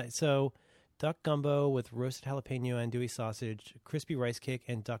good. Yeah, so duck gumbo with roasted jalapeno andouille sausage, crispy rice cake,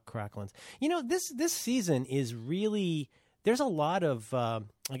 and duck cracklings. You know, this season is really, there's a lot of, I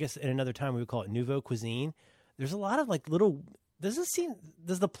guess at another time we would call it nouveau cuisine. There's a lot of like little, does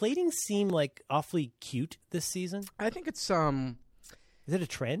the plating seem like awfully cute this season? I think it's Is it a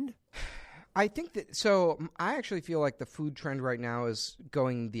trend? I think that I actually feel like the food trend right now is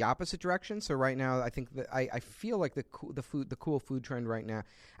going the opposite direction. So right now, I think that I feel like the cool food trend right now.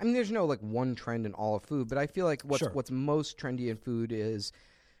 I mean, there's no like one trend in all of food, but I feel like what's most trendy in food is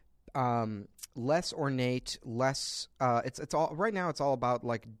less ornate, less. It's all right now. It's all about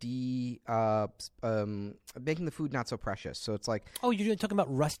like making the food not so precious. So it's like, oh, you're talking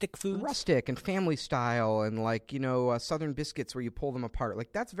about rustic food, rustic and family style, and like Southern biscuits where you pull them apart.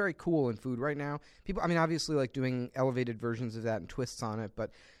 Like that's very cool in food right now. People, I mean, obviously like doing elevated versions of that and twists on it,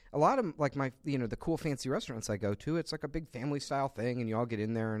 but a lot of like the cool fancy restaurants I go to, it's like a big family style thing, and you all get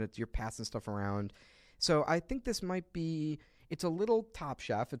in there and you're passing stuff around. So I think this might be. It's a little Top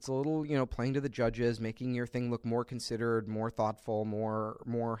Chef. It's a little, playing to the judges, making your thing look more considered, more thoughtful,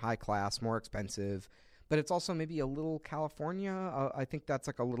 more high class, more expensive. But it's also maybe a little California. I think that's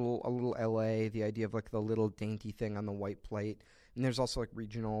like a little LA. The idea of like the little dainty thing on the white plate. And there's also like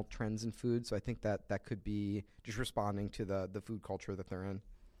regional trends in food. So I think that could be just responding to the food culture that they're in.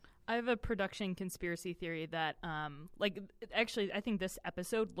 I have a production conspiracy theory that, actually, I think this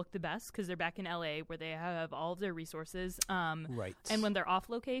episode looked the best because they're back in LA where they have all of their resources. Right. And when they're off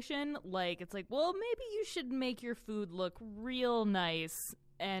location, it's like, well, maybe you should make your food look real nice.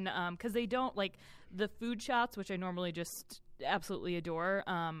 And because they don't, like, the food shots, which I normally just absolutely adore,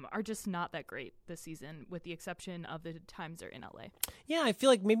 are just not that great this season, with the exception of the times they're in LA. Yeah, I feel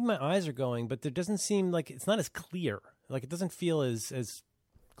like maybe my eyes are going, but there doesn't seem like it's not as clear. Like, it doesn't feel as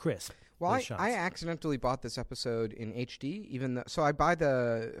crisp. Well, I accidentally bought this episode in HD, so I bought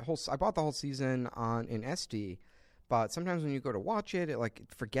the whole season in SD, but sometimes when you go to watch it, it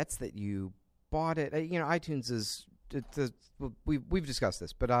forgets that you bought it. iTunes is we've discussed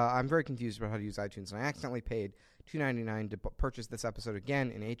this, but I'm very confused about how to use iTunes, and I accidentally paid $2.99 to purchase this episode again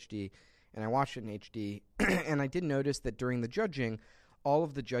in HD, and I watched it in HD, and I did notice that during the judging, all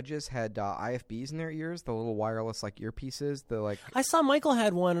of the judges had IFBs in their ears, the little wireless earpieces. I saw Michael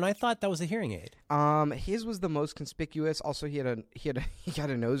had one, and I thought that was a hearing aid. His was the most conspicuous. Also, he had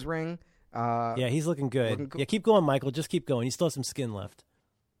a nose ring. Yeah, he's looking good. Yeah, keep going, Michael. Just keep going. You still have some skin left.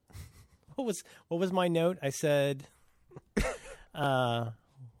 What was my note? I said,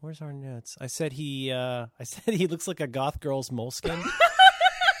 where's our notes? I said he looks like a goth girl's moleskin.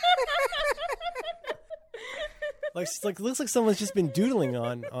 Looks like someone's just been doodling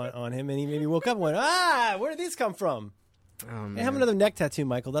on him, and he maybe woke up and went, where did these come from? Oh, hey, have another neck tattoo,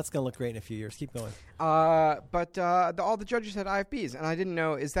 Michael. That's going to look great in a few years. Keep going. But all the judges had IFBs, and I didn't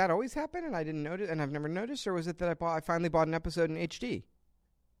know. Is that always happened, and I didn't notice, and I've never noticed, or was it that I finally bought an episode in HD?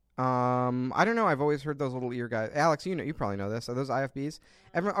 I don't know. I've always heard those little ear guys. Alex, you probably know this. Are those IFBs?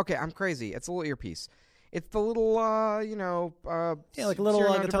 Okay, I'm crazy. It's a little earpiece. It's the little, like a little Cyrano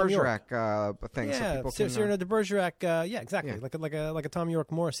like a Tom Bergerac York thing. Yeah, so Cyrano de Bergerac. Yeah, exactly. Yeah. Like a Tom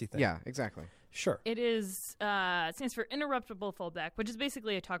York Morrissey thing. Yeah, exactly. Sure. It is stands for interruptible foldback, which is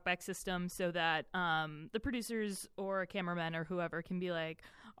basically a talkback system, so that the producers or cameramen or whoever can be like,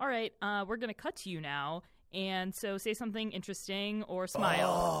 "All right, we're going to cut to you now, and so say something interesting or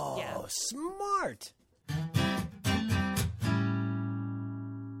smile." Oh, yeah, smart.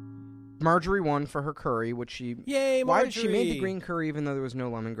 Marjorie won for her curry, which she... Yay, Marjorie! Why did she make the green curry even though there was no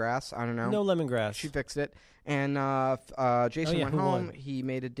lemongrass? I don't know. No lemongrass. She fixed it. And Jason went home. Won? He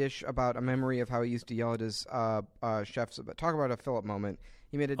made a dish about a memory of how he used to yell at his chefs. But talk about a Philip moment.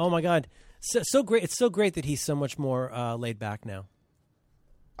 He made a... Oh, my God. So great. It's so great that he's so much more laid back now.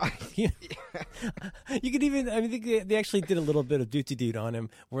 You could even... I mean, they actually did a little bit of doot-to-doot on him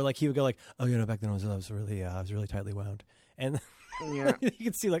where he would go oh, back then I was really tightly wound. And... Yeah.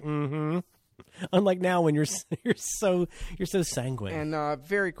 You can see unlike now when you're so sanguine. And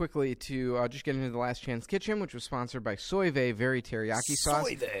very quickly to just get into the Last Chance Kitchen, which was sponsored by Soyve Very Teriyaki Sauce,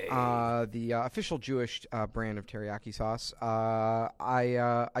 the official Jewish brand of teriyaki sauce.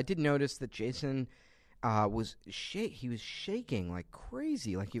 I did notice that Jason was shaking like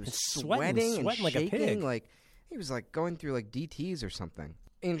crazy, like he was sweating and like shaking, a pig. like he was going through DTs or something.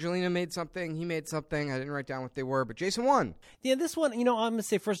 Angelina made something. He made something. I didn't write down what they were, but Jason won. Yeah, this one, I'm going to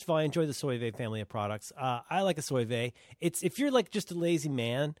say, first of all, I enjoy the Soyve family of products. I like a Soyve. It's if you're like just a lazy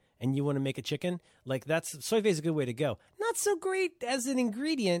man and you want to make a chicken, like Soyve is a good way to go. Not so great as an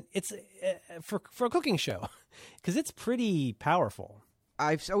ingredient. It's for a cooking show because it's pretty powerful.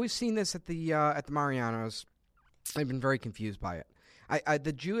 I've always seen this at the Mariano's. I've been very confused by it.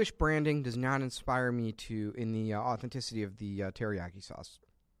 The Jewish branding does not inspire me in the authenticity of the teriyaki sauce.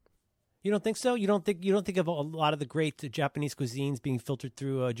 You don't think so? You don't think of a lot of the great Japanese cuisines being filtered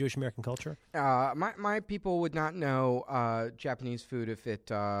through Jewish American culture? My people would not know Japanese food if it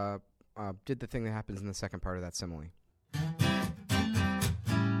did the thing that happens in the second part of that simile.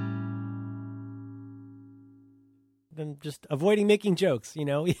 I'm just avoiding making jokes,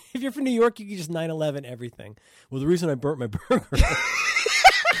 If you're from New York, you can just 9/11 everything. Well, the reason I burnt my burger,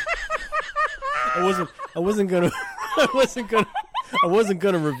 I wasn't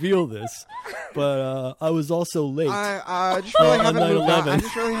gonna reveal this, but I was also late. I just really haven't moved on. I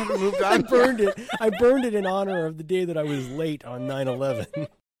just really haven't moved on. I burned it in honor of the day that I was late on 9/11.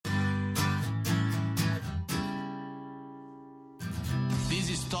 This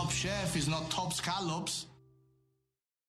is Top Chef, is not Top Scallops.